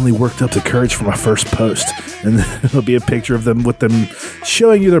 finally worked up the courage for my first post. And then it'll be a picture of them with them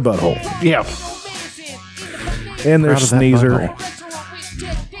showing you their butthole. Yeah. And their sneezer.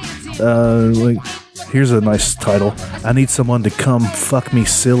 Like, here's a nice title. I need someone to come fuck me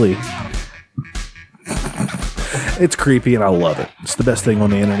silly. It's creepy and I love it. It's the best thing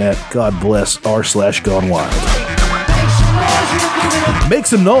on the internet. God bless r/Gone Wild. Make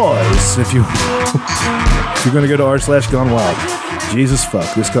some noise if you're going to go to r/Gone Wild. Jesus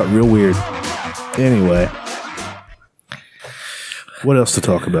fuck, this got real weird. Anyway. What else to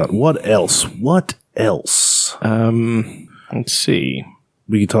talk about? What else? Let's see.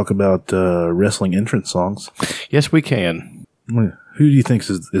 We can talk about wrestling entrance songs. Yes, we can. Who do you think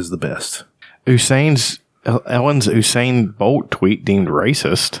is the best? Ellen's Usain Bolt tweet deemed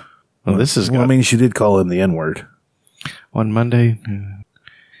racist. Well, this is. Well, I mean, she did call him the N-word on Monday.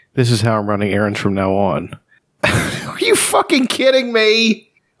 This is how I'm running errands from now on. Are you fucking kidding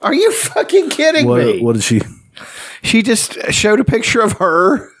me? Are you fucking kidding me? What did she? She just showed a picture of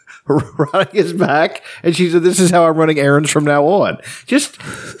her riding his back, and she said, "This is how I'm running errands from now on." Just.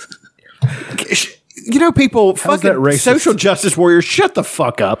 You know, people, fucking social justice warriors, shut the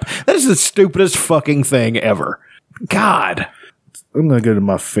fuck up. That is the stupidest fucking thing ever. God. I'm going to go to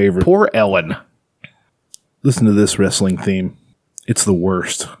my favorite. Poor Ellen. Listen to this wrestling theme. It's the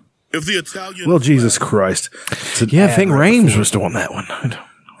worst. If the Italian Well, Jesus Christ. Yeah, Ving Rhames was doing that one.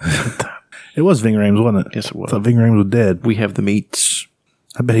 It was Ving Rhames, wasn't it? Yes, it was. I thought Ving Rhames was dead. We have the meats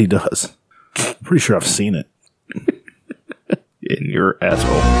I bet he does. Pretty sure I've seen it. in your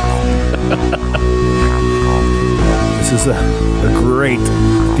asshole. This is a great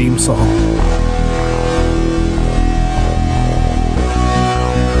theme song.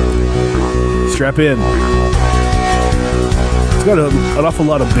 Strap in. It's got an awful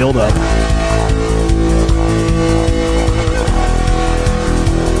lot of build-up.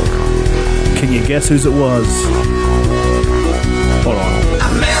 Can you guess whose it was? Hold on.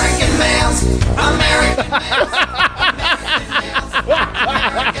 American males, American males,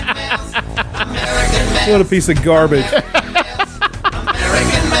 What a piece of garbage. American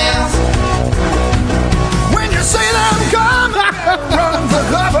males. When you see them coming, run for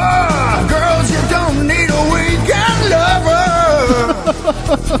cover. Girls, you don't need a weekend lover.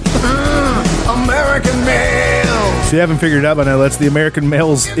 American male. If you haven't figured it out by now, that's the American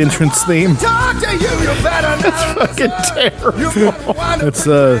Male's entrance theme. Talk to you, you better not. Fucking terrible. That's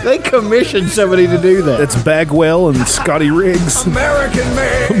They commissioned somebody to do that. that's Bagwell and Scotty Riggs. American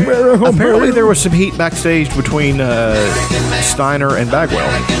male. Apparently, there was some heat backstage between Steiner and Bagwell.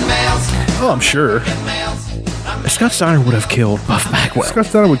 Oh, I'm sure. Scott Steiner would have killed Buff Bagwell. Scott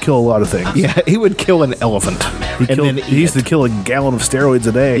Steiner would kill a lot of things. Yeah, he would kill an elephant. He used to kill a gallon of steroids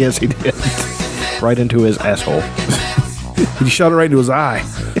a day. Yes, he did. Right into his asshole. He shot it right into his eye.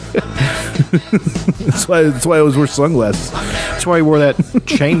 That's why I always wear sunglasses. That's why he wore that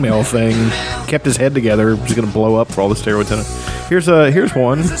chainmail thing. Kept his head together. He was going to blow up for all the steroids in it. Here's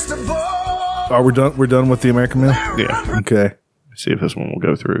one. Oh, we're done. We're done with the American Male. Yeah. Okay. Let's see if this one will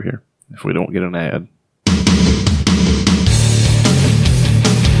go through here. If we don't get an ad.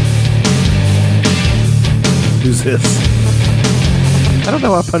 Who's this? I don't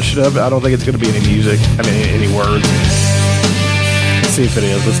know. I punched it up. I don't think it's going to be any music. I mean, any words. Let's see if it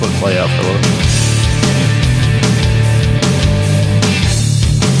is. Let's let it play out for a little.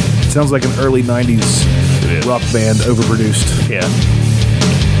 It sounds like an early 90s rock band, overproduced. Yeah.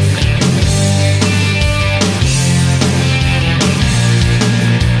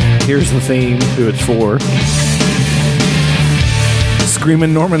 Here's the theme, who it's for.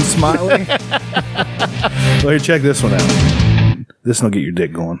 Screaming Norman Smiley. Well, here, check this one out. This will get your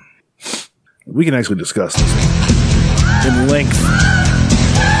dick going. We can actually discuss this in length.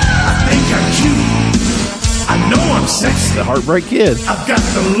 I think I'm cute. I know I'm sexy. The Heartbreak Kid. I've got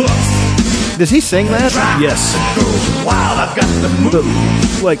the looks. Does he sing that? Yes. Go wild. I've got the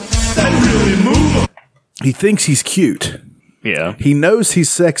moves But, like, that really move 'em. he thinks he's cute. Yeah. He knows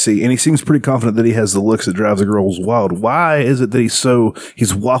he's sexy, and he seems pretty confident that he has the looks that drives the girls wild. Why is it that he's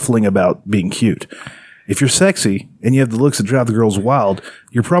waffling about being cute? If you're sexy and you have the looks that drive the girls wild,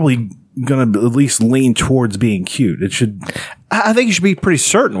 you're probably going to at least lean towards being cute. It should. I think you should be pretty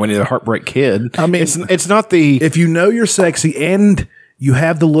certain when you're the Heartbreak Kid. I mean, it's not the. If you know you're sexy and you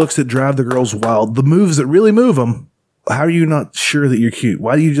have the looks that drive the girls wild, the moves that really move them, how are you not sure that you're cute?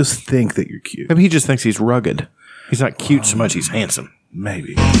 Why do you just think that you're cute? Maybe he just thinks he's rugged. He's not cute so much, he's handsome.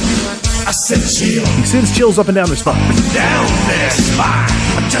 Maybe. I said chill He sends chills up and down their spine. down their spine.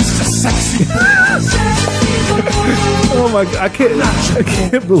 I'm just a sexy Oh my God. I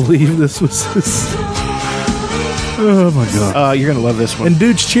can't believe this was this. Oh my God. You're going to love this one. And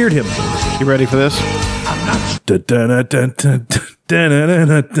dudes cheered him. You ready for this?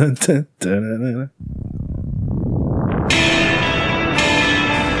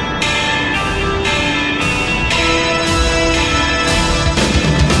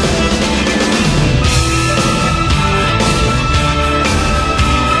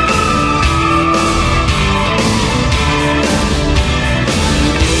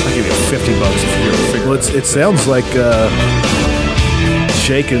 I'll give you $50 if you're a figure. Well, it sounds like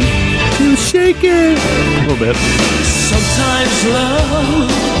shaking. Too shaking. A little bit. Sometimes love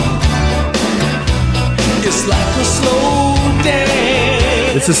is like a slow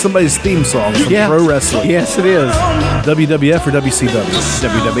dance. This is somebody's theme song from Yeah. pro wrestling. Yes, it is. WWF or WCW?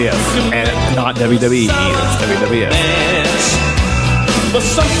 WWF. And not WWE. It's WWF. But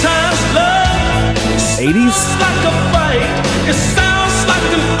sometimes love 80s? is like a fight. It sounds like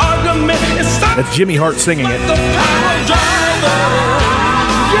an argument. It sounds That's Jimmy Hart singing like it. the power driver.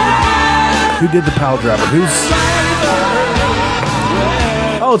 Who did the Pile Driver?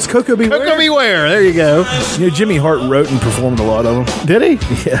 Oh, it's Coco Beware. Coco Beware. There you go. You know, Jimmy Hart wrote and performed a lot of them. Did he?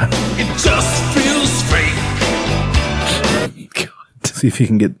 Yeah. It just feels fake. See if you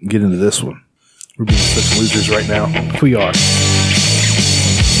can get into this one. We're being such losers right now. We are.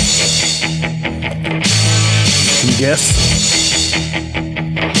 Can you guess?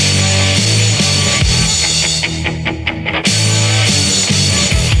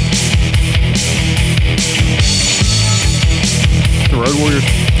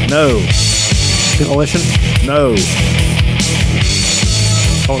 No. Demolition? No.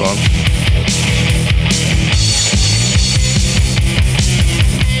 Hold on.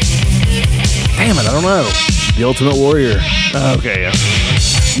 Damn it, I don't know. The Ultimate Warrior. Okay, yeah.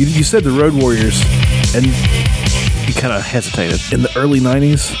 You said the Road Warriors, and You kind of hesitated. in the early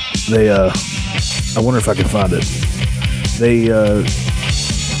 90s, they, I wonder if I can find it. They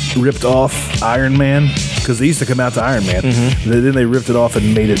ripped off Iron Man, because they used to come out to Iron Man. Then they ripped it off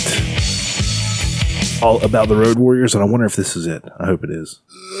and made it all about the Road Warriors, and I wonder if this is it. I hope it is.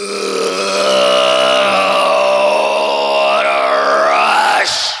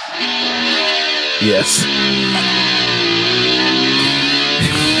 Yes.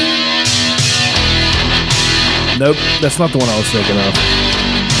 Nope, that's not the one I was thinking of.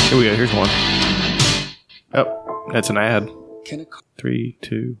 Here we go. Here's one. Oh, that's an ad. 3,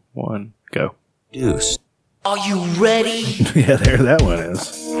 2, 1, go. Deuce. Are you ready? Yeah, there that one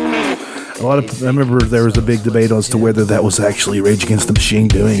is. I remember there was a big debate as to whether that was actually Rage Against the Machine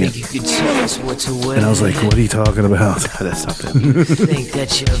doing it. You could tell us what to wear. And I was like, what are you talking about? That's not that. Think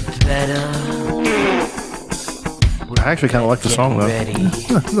that you're better. I actually kind of like the song, though. Ready.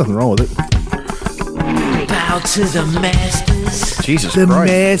 Nothing wrong with it. Bow to the masters. Jesus The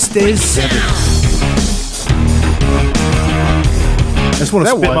Christ. Masters. I just want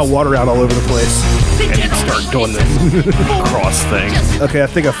to spit my water out all over the place. And start doing this cross thing. Okay, I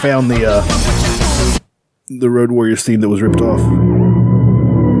think I found the Road Warriors theme that was ripped off.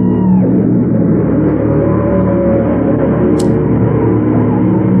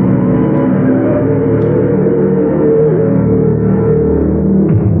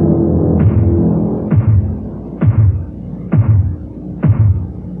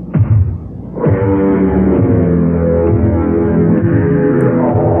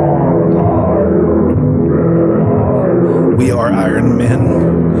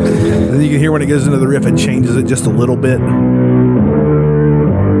 When it goes into the riff, it changes it just a little bit.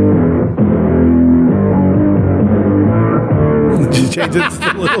 Just change it just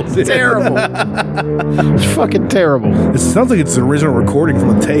a little bit. Terrible. It's fucking terrible. It sounds like it's an original recording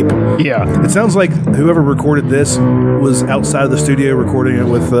from the tape. Yeah. It sounds like whoever recorded this was outside of the studio recording it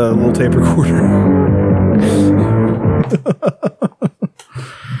with a little tape recorder.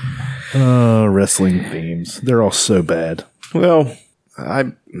 Wrestling themes. They're all so bad. Well,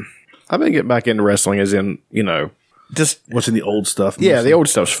 I've been getting back into wrestling as in, just watching the old stuff. Yeah, mostly. The old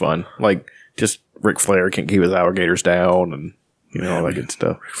stuff's fun. Like, just Ric Flair can't keep his alligators down and, all that good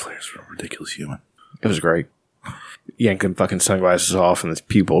stuff. Ric Flair's a ridiculous human. It was great. Yanking fucking sunglasses off and his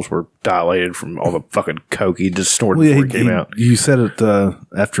pupils were dilated from all the fucking coke he just snorted before he came out. You said it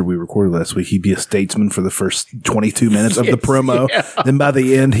after we recorded last week. He'd be a statesman for the first 22 minutes of the promo. Yeah. Then by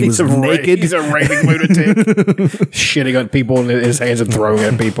the end, he was naked. He's a raving lunatic. Shitting on people in his hands and throwing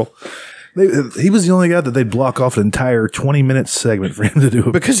at people. He was the only guy that they'd block off an entire 20-minute segment for him to do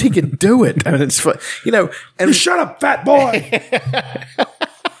it. Because he could do it. I mean, it's fun. And shut up, fat boy!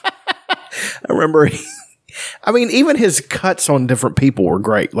 I remember even his cuts on different people were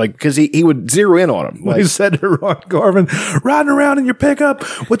great. Like, because he would zero in on them. Like, he said to Ron Garvin, riding around in your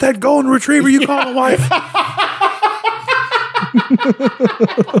pickup with that golden retriever you call a wife.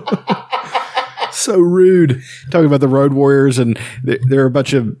 So rude. Talking about the Road Warriors, and there are a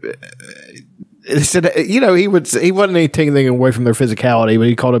bunch of. They said, he wasn't taking anything away from their physicality, but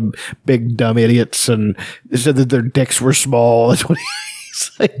he called them big dumb idiots, and they said that their dicks were small. That's what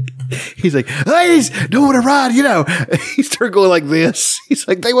he's like, ladies, don't want to ride, He started going like this. He's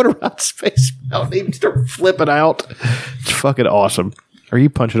like, they want to ride Space Mountain. He started flipping out. It's fucking awesome. Are you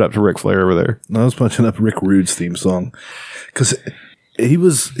punching up to Ric Flair over there? No, I was punching up Rick Rude's theme song because he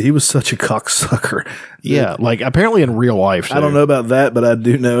was such a cocksucker. Yeah, like apparently in real life. Too. I don't know about that, but I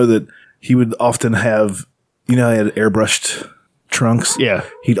do know that he would often have, he had airbrushed trunks. Yeah,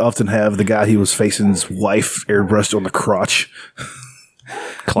 he'd often have the guy he was facing's wife airbrushed on the crotch.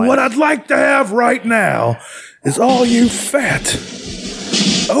 What I'd like to have right now is all you fat,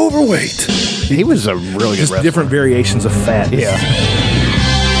 overweight. He was a really good wrestler. Different variations of fat. Yeah.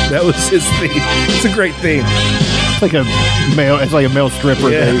 That was his theme. It's a great theme. It's like a male stripper.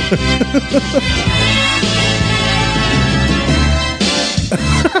 Yeah.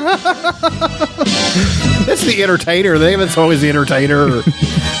 That's the Entertainer. The name of the song is The Entertainer.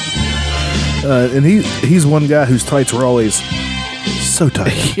 And he's one guy whose tights were always so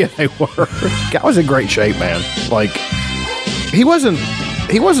tight. Yeah, they were. Guy was in great shape, man. Like he wasn't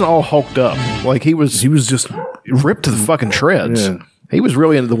all hulked up. Like he was just ripped to the fucking shreds. Yeah. He was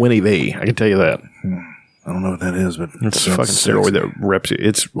really into the Winnie V. I can tell you that. I don't know what that is, but it's a fucking steroid that rips you.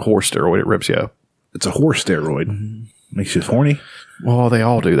 It's horse steroid. It rips you up. It's a horse steroid. Mm-hmm. Makes you horny? Well, they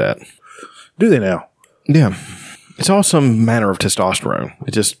all do that. Do they now? Yeah. It's all some manner of testosterone.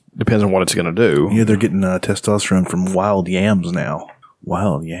 It just depends on what it's going to do. Yeah, they're getting testosterone from wild yams now.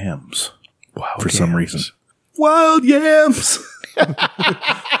 Wild yams. For some reason. Wild yams.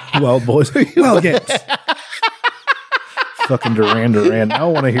 Wild boys. Wild yams. Fucking Duran. I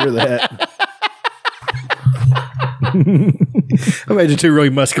don't want to hear that. Imagine two really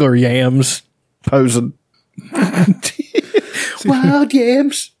muscular yams posing. Wild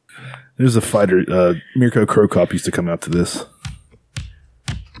yams. There's a fighter. Mirko Krokop used to come out to this.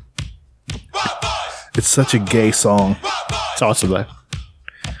 It's such a gay song. It's awesome, though.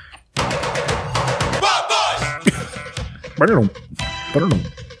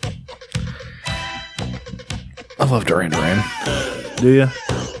 I love Duran Duran. Do you?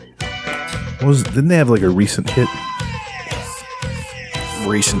 Didn't they have like a recent hit?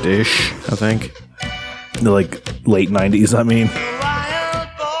 Recent-ish, I think. Like late 90s, I mean.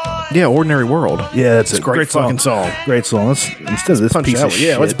 Yeah, Ordinary World. Yeah, it's a great fucking song. Great song. Instead of this punch piece that of one. shit.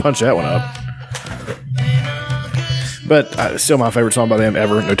 Yeah, let's punch that one up. But still my favorite song by them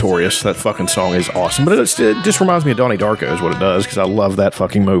ever, Notorious. That fucking song is awesome. But it just reminds me of Donnie Darko is what it does, because I love that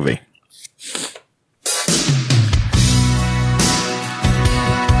fucking movie.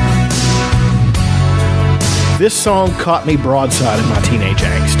 This song caught me broadside in my teenage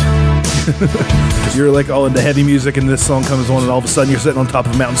angst. You're like all into heavy music, and this song comes on, and all of a sudden you're sitting on top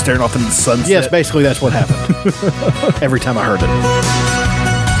of a mountain staring off into the sunset. Yes, basically that's what happened. Every time I heard it.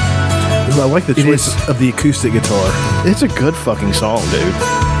 I like the choice of the acoustic guitar. It's a good fucking song, dude.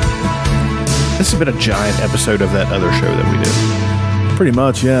 This has been a giant episode of that other show that we did. Pretty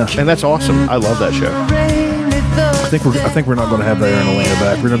much, yeah. And that's awesome. I love that show. I think we're not going to have that Aaron Atlanta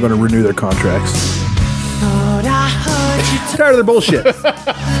back. We're not going to renew their contracts. Tired of their bullshit.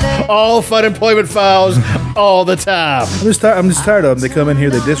 All Fun Employment Files, all the time. I'm just tired of them. They come in here,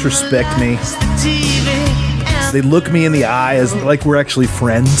 they disrespect me. They look me in the eye as like we're actually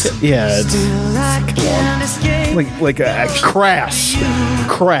friends. Yeah, it's crass,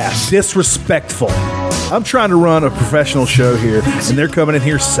 disrespectful. I'm trying to run a professional show here, and they're coming in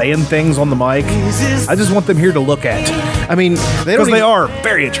here saying things on the mic. I just want them here to look at. I mean, they are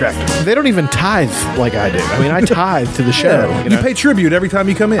very attractive. They don't even tithe like I do. I mean, I tithe to the show. Yeah, you pay tribute every time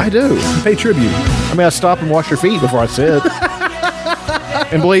you come in. I do. You pay tribute. I mean, I stop and wash your feet before I sit.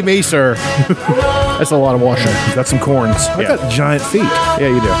 And believe me, sir, that's a lot of washing. You got some corns. I got giant feet. Yeah,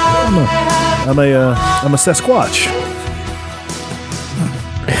 you do. I'm a Sasquatch.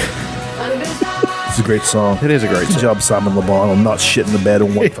 It's a great song. It is a great song. Good job, Simon Le Bon, on not shitting the bed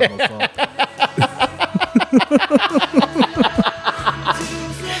on one final song.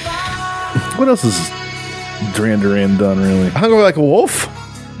 What else has Duran Duran done, really? Hungry Like a Wolf.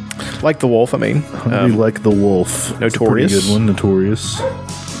 Like the Wolf, I mean. Hungry Like the Wolf. Notorious. Pretty good one, Notorious.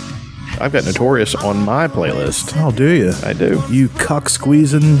 I've got Notorious on my playlist. Oh, do you? I do. You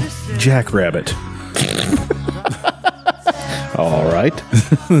cock-squeezing jackrabbit. All right.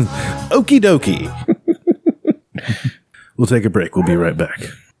 Okie dokie. We'll take a break. We'll be right back.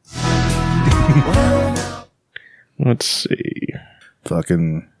 Let's see.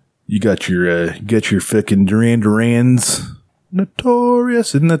 Fucking, you got your fucking Duran Durans.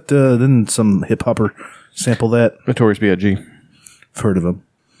 Notorious. Isn't that, didn't some hip hopper sample that? Notorious B.I.G. I've heard of him.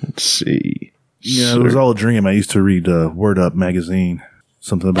 Let's see. Yeah, it was all a dream. I used to read Word Up magazine.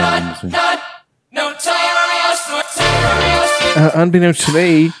 Something about magazine. Unbeknownst to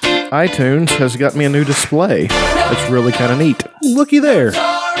me, iTunes has got me a new display. It's really kind of neat. Looky there.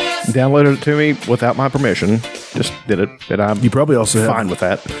 Downloaded it to me without my permission. Just did it, and I'm you probably also fine with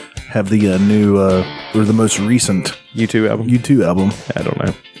that. Have the new or the most recent U2 album. U2 album. I don't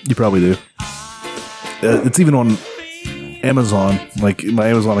know. You probably do. It's even on Amazon. Like my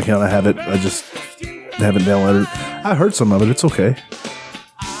Amazon account, I have it. I just haven't downloaded it. I heard some of it. It's okay.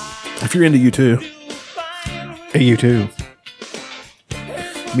 If you're into U2. Hey, U2.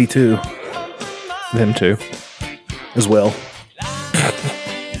 Me too. Them too. As well.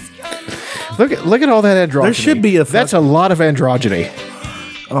 Look at all that androgyny. There should be that's a lot of androgyny.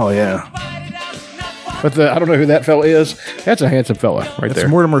 Oh yeah. But I don't know who that fella is. That's a handsome fella right That's there.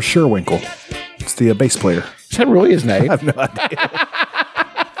 Mortimer Sherwinkle. It's the bass player. Is that really his name? I have no idea.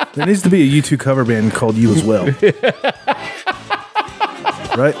 There needs to be a U2 cover band called You as Well.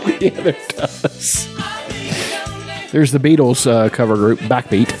 Right? Yeah, there does. There's the Beatles cover group,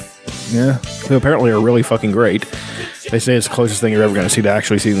 Backbeat. Yeah. Who apparently are really fucking great. They say it's the closest thing you're ever going to see to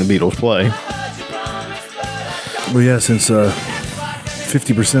actually seeing the Beatles play. Well, yeah, since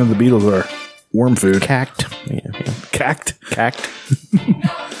 50% of the Beatles are worm food. Cacked. Yeah. Cacked? Cacked.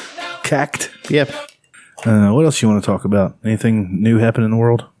 Cacked? Yep. What else you want to talk about? Anything new happen in the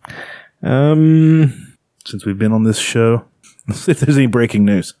world? Since we've been on this show, let's see if there's any breaking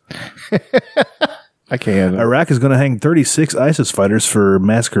news. I can't. Iraq is going to hang 36 ISIS fighters for a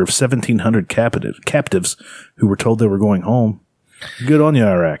massacre of 1,700 captives who were told they were going home. Good on you,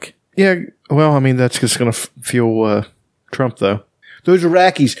 Iraq. Yeah, well, I mean, that's just going to fuel Trump, though. Those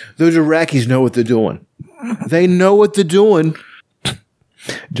Iraqis know what they're doing. They know what they're doing.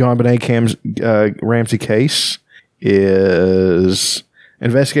 John Benet Ramsey case is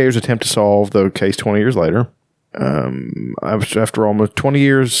investigators attempt to solve the case 20 years later. After almost 20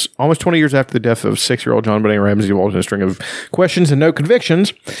 years after the death of 6-year-old John Benet Ramsey, involved in a string of questions and no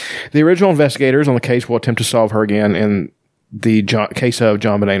convictions, the original investigators on the case will attempt to solve her again in the case of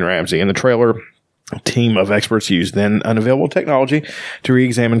John Benet Ramsey. In the trailer, a team of experts used then unavailable technology to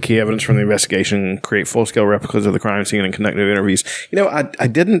re-examine key evidence from the investigation, create full-scale replicas of the crime scene, and conduct new interviews. You know, I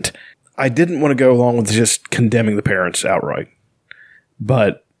didn't want to go along with just condemning the parents outright,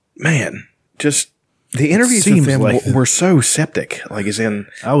 but man, just. The interviews with them were so septic. Like, as in,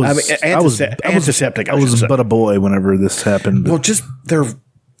 antiseptic. I was but a boy whenever this happened. Well, just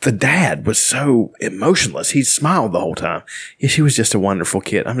the dad was so emotionless. He smiled the whole time. Yeah, she was just a wonderful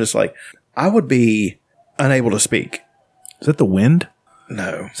kid. I'm just like, I would be unable to speak. Is that the wind?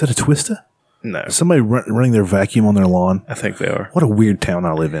 No. Is that a twister? No. Somebody running their vacuum on their lawn? I think they are. What a weird town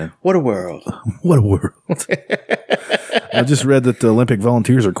I live in. What a world. What a world. I just read that the Olympic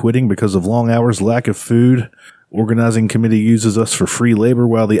volunteers are quitting because of long hours, lack of food. Organizing committee uses us for free labor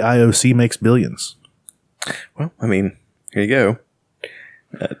while the IOC makes billions. Well, I mean, here you go.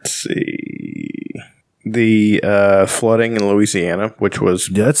 Let's see. The flooding in Louisiana, which was...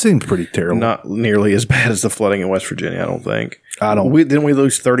 Yeah, that seems pretty terrible. Not nearly as bad as the flooding in West Virginia, I don't think. Didn't we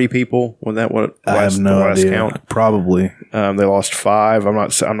lose 30 people? Was that what I have no idea. Count? Probably. They lost 5.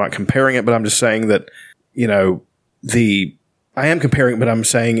 I'm not comparing it, but I'm just saying that, you know, I am comparing it, but I'm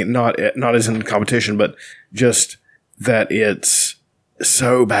saying it not as in competition, but just that it's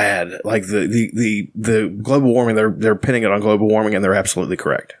so bad. Like the global warming, they're pinning it on global warming, and they're absolutely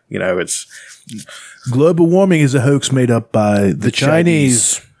correct. You know, it's global warming is a hoax made up by the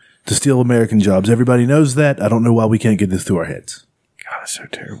Chinese to steal American jobs. Everybody knows that. I don't know why we can't get this through our heads. God, it's so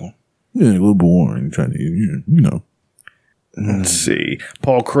terrible. Yeah, global warming, Chinese, you know. Let's see.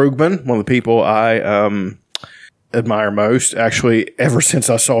 Paul Krugman, one of the people I admire most, actually, ever since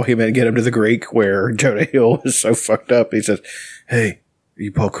I saw him and Get Him to the Greek, where Jonah Hill is so fucked up. He says, "Hey, are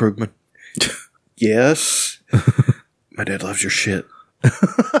you Paul Krugman?" Yes. My dad loves your shit.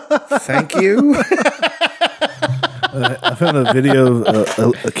 Thank you. I found a video of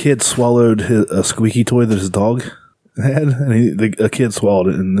a kid swallowed a squeaky toy that his dog had, and a kid swallowed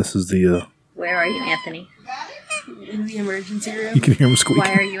it, and this is the... Where are you, Anthony? In the emergency room. You can hear him squeak.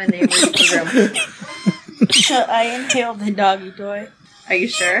 Why are you in the emergency room? I inhaled the doggy toy. Are you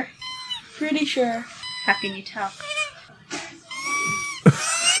sure? Pretty sure. How can you tell?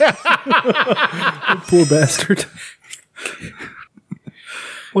 Poor bastard.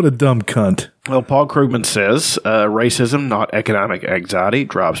 What a dumb cunt. Well, Paul Krugman says, racism, not economic anxiety,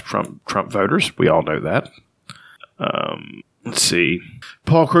 drives Trump voters. We all know that. Let's see.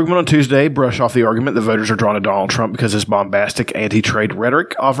 Paul Krugman on Tuesday brushed off the argument that voters are drawn to Donald Trump because his bombastic anti-trade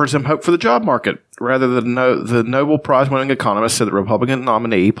rhetoric offers him hope for the job market. Rather, the Nobel Prize-winning economist said the Republican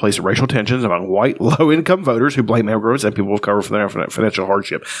nominee placed racial tensions among white, low-income voters who blame immigrants and people of color for their financial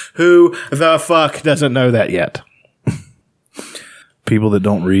hardship. Who the fuck doesn't know that yet? People that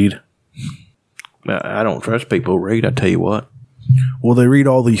don't read. I don't trust people who read, I tell you what. Well, they read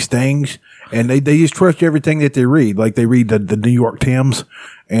all these things, and they just trust everything that they read. Like they read the New York Times,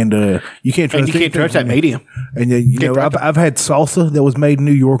 and you can't trust. And you can't trust that medium. And you know, I've had salsa that was made in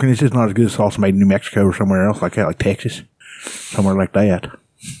New York, and it's just not as good as salsa made in New Mexico or somewhere else like that, like Texas, somewhere like that.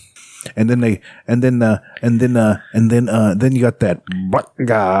 And then you got that black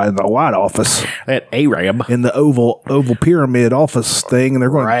guy in the White Office, that Arab in the oval pyramid office thing, and they're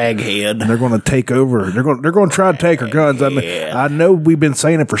going raghead, and they're going to take over. They're going to try to take our guns. I mean, I know we've been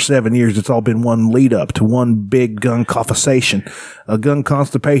saying it for 7 years. It's all been one lead up to one big gun conversation, a gun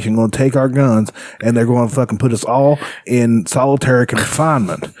constipation. Going to take our guns, and they're going to fucking put us all in solitary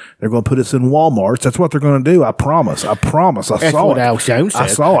confinement. They're going to put us in Walmarts. That's what they're going to do. I promise. I saw what it. Alex Jones said. I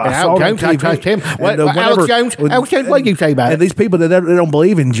saw it. Jones, I trust him. Alex Jones, what do you say about it? And these people that they don't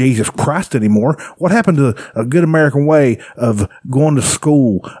believe in Jesus Christ anymore, what happened to a good American way of going to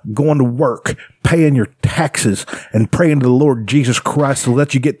school, going to work, paying your taxes and praying to the Lord Jesus Christ to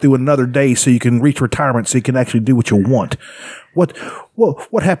let you get through another day so you can reach retirement so you can actually do what you want.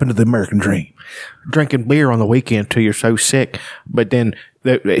 What happened to the American dream? Drinking beer on the weekend till you're so sick. But then,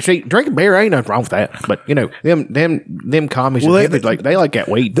 see, drinking beer ain't nothing wrong with that. But, you know, them commies, they like that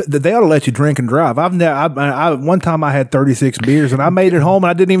weed. They ought to let you drink and drive. One time I had 36 beers and I made it home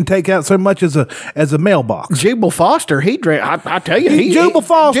and I didn't even take out so much as a mailbox. Jubal Foster, he drank. I tell you, Jubal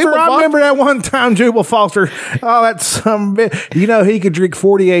Foster. I remember that one time, Jubal Foster. Oh, that's some bit. You know, he could drink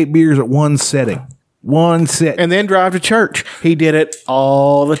 48 beers at one setting. One sit. And then drive to church. He did it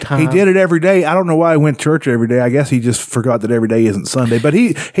all the time. He did it every day. I don't know why he went to church every day. I guess he just forgot that every day isn't Sunday. But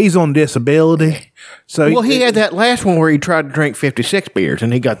he's on disability. So he had that last one where he tried to drink 56 beers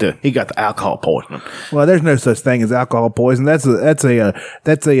and he got the alcohol poisoning. Well, there's no such thing as alcohol poison. That's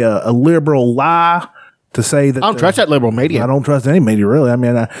a liberal lie to say that. I don't trust that liberal media. I don't trust any media really. I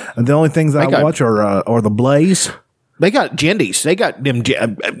mean, the only things I watch are the Blaze. They got gendies. They got them.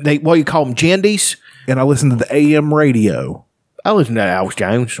 What do you call them? Gendies. And I listen to the AM radio. I listen to Alex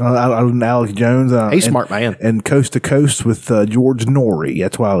Jones. I listen to Alex Jones. He's a smart man. And Coast to Coast with George Norrie.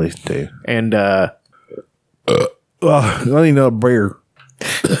 That's what I listen to. And I need another beer.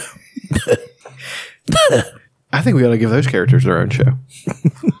 I think we ought to give those characters their own show.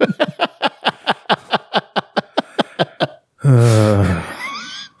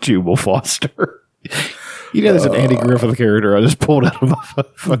 Jubal Foster. You know, there's an Andy Griffith character I just pulled out of my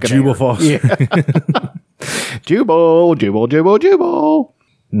fucking Jubal Foster. Yeah. Jubal.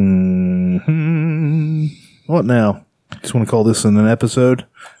 Mm-hmm. What now? Just want to call this an episode?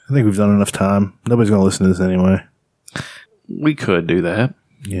 I think we've done enough time. Nobody's going to listen to this anyway. We could do that.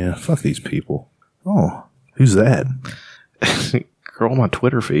 Yeah, fuck these people. Oh, who's that? Girl on my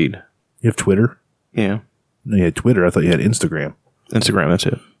Twitter feed. You have Twitter? Yeah. No, you had Twitter. I thought you had Instagram. Instagram, that's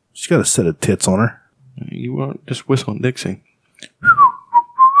it. She's got a set of tits on her. You want just whistle and Dixie.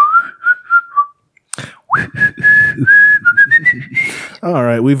 All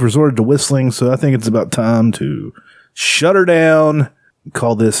right, we've resorted to whistling, so I think it's about time to shut her down and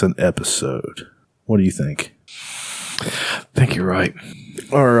call this an episode. What do you think? I think you're right.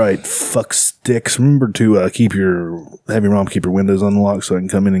 All right, fuck sticks. Remember to have your mom keep her windows unlocked so I can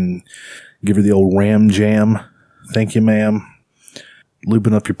come in and give her the old ram jam. Thank you, ma'am.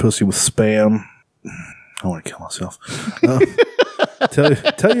 Looping up your pussy with Spam. I want to kill myself.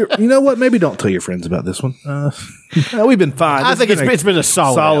 Tell your, you know what? Maybe don't tell your friends about this one. We've been fine. I think it's been a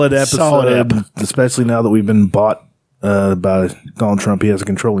solid episode. Solid ep. Especially now that we've been bought by Donald Trump. He has a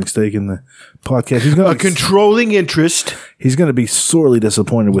controlling stake in the podcast. He's a controlling interest. He's going to be sorely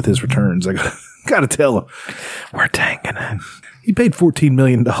disappointed with his returns. I got to tell him. We're tanking it. He paid $14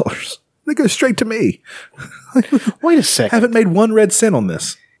 million. They go straight to me. Wait a second. Haven't made one red cent on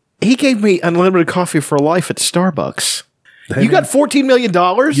this. He gave me unlimited coffee for life at Starbucks. You got $14 million?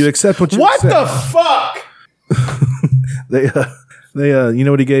 You accept what you accept. What the fuck? They you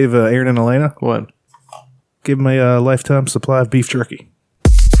know what he gave Aaron and Elena? What? Gave him a lifetime supply of beef jerky.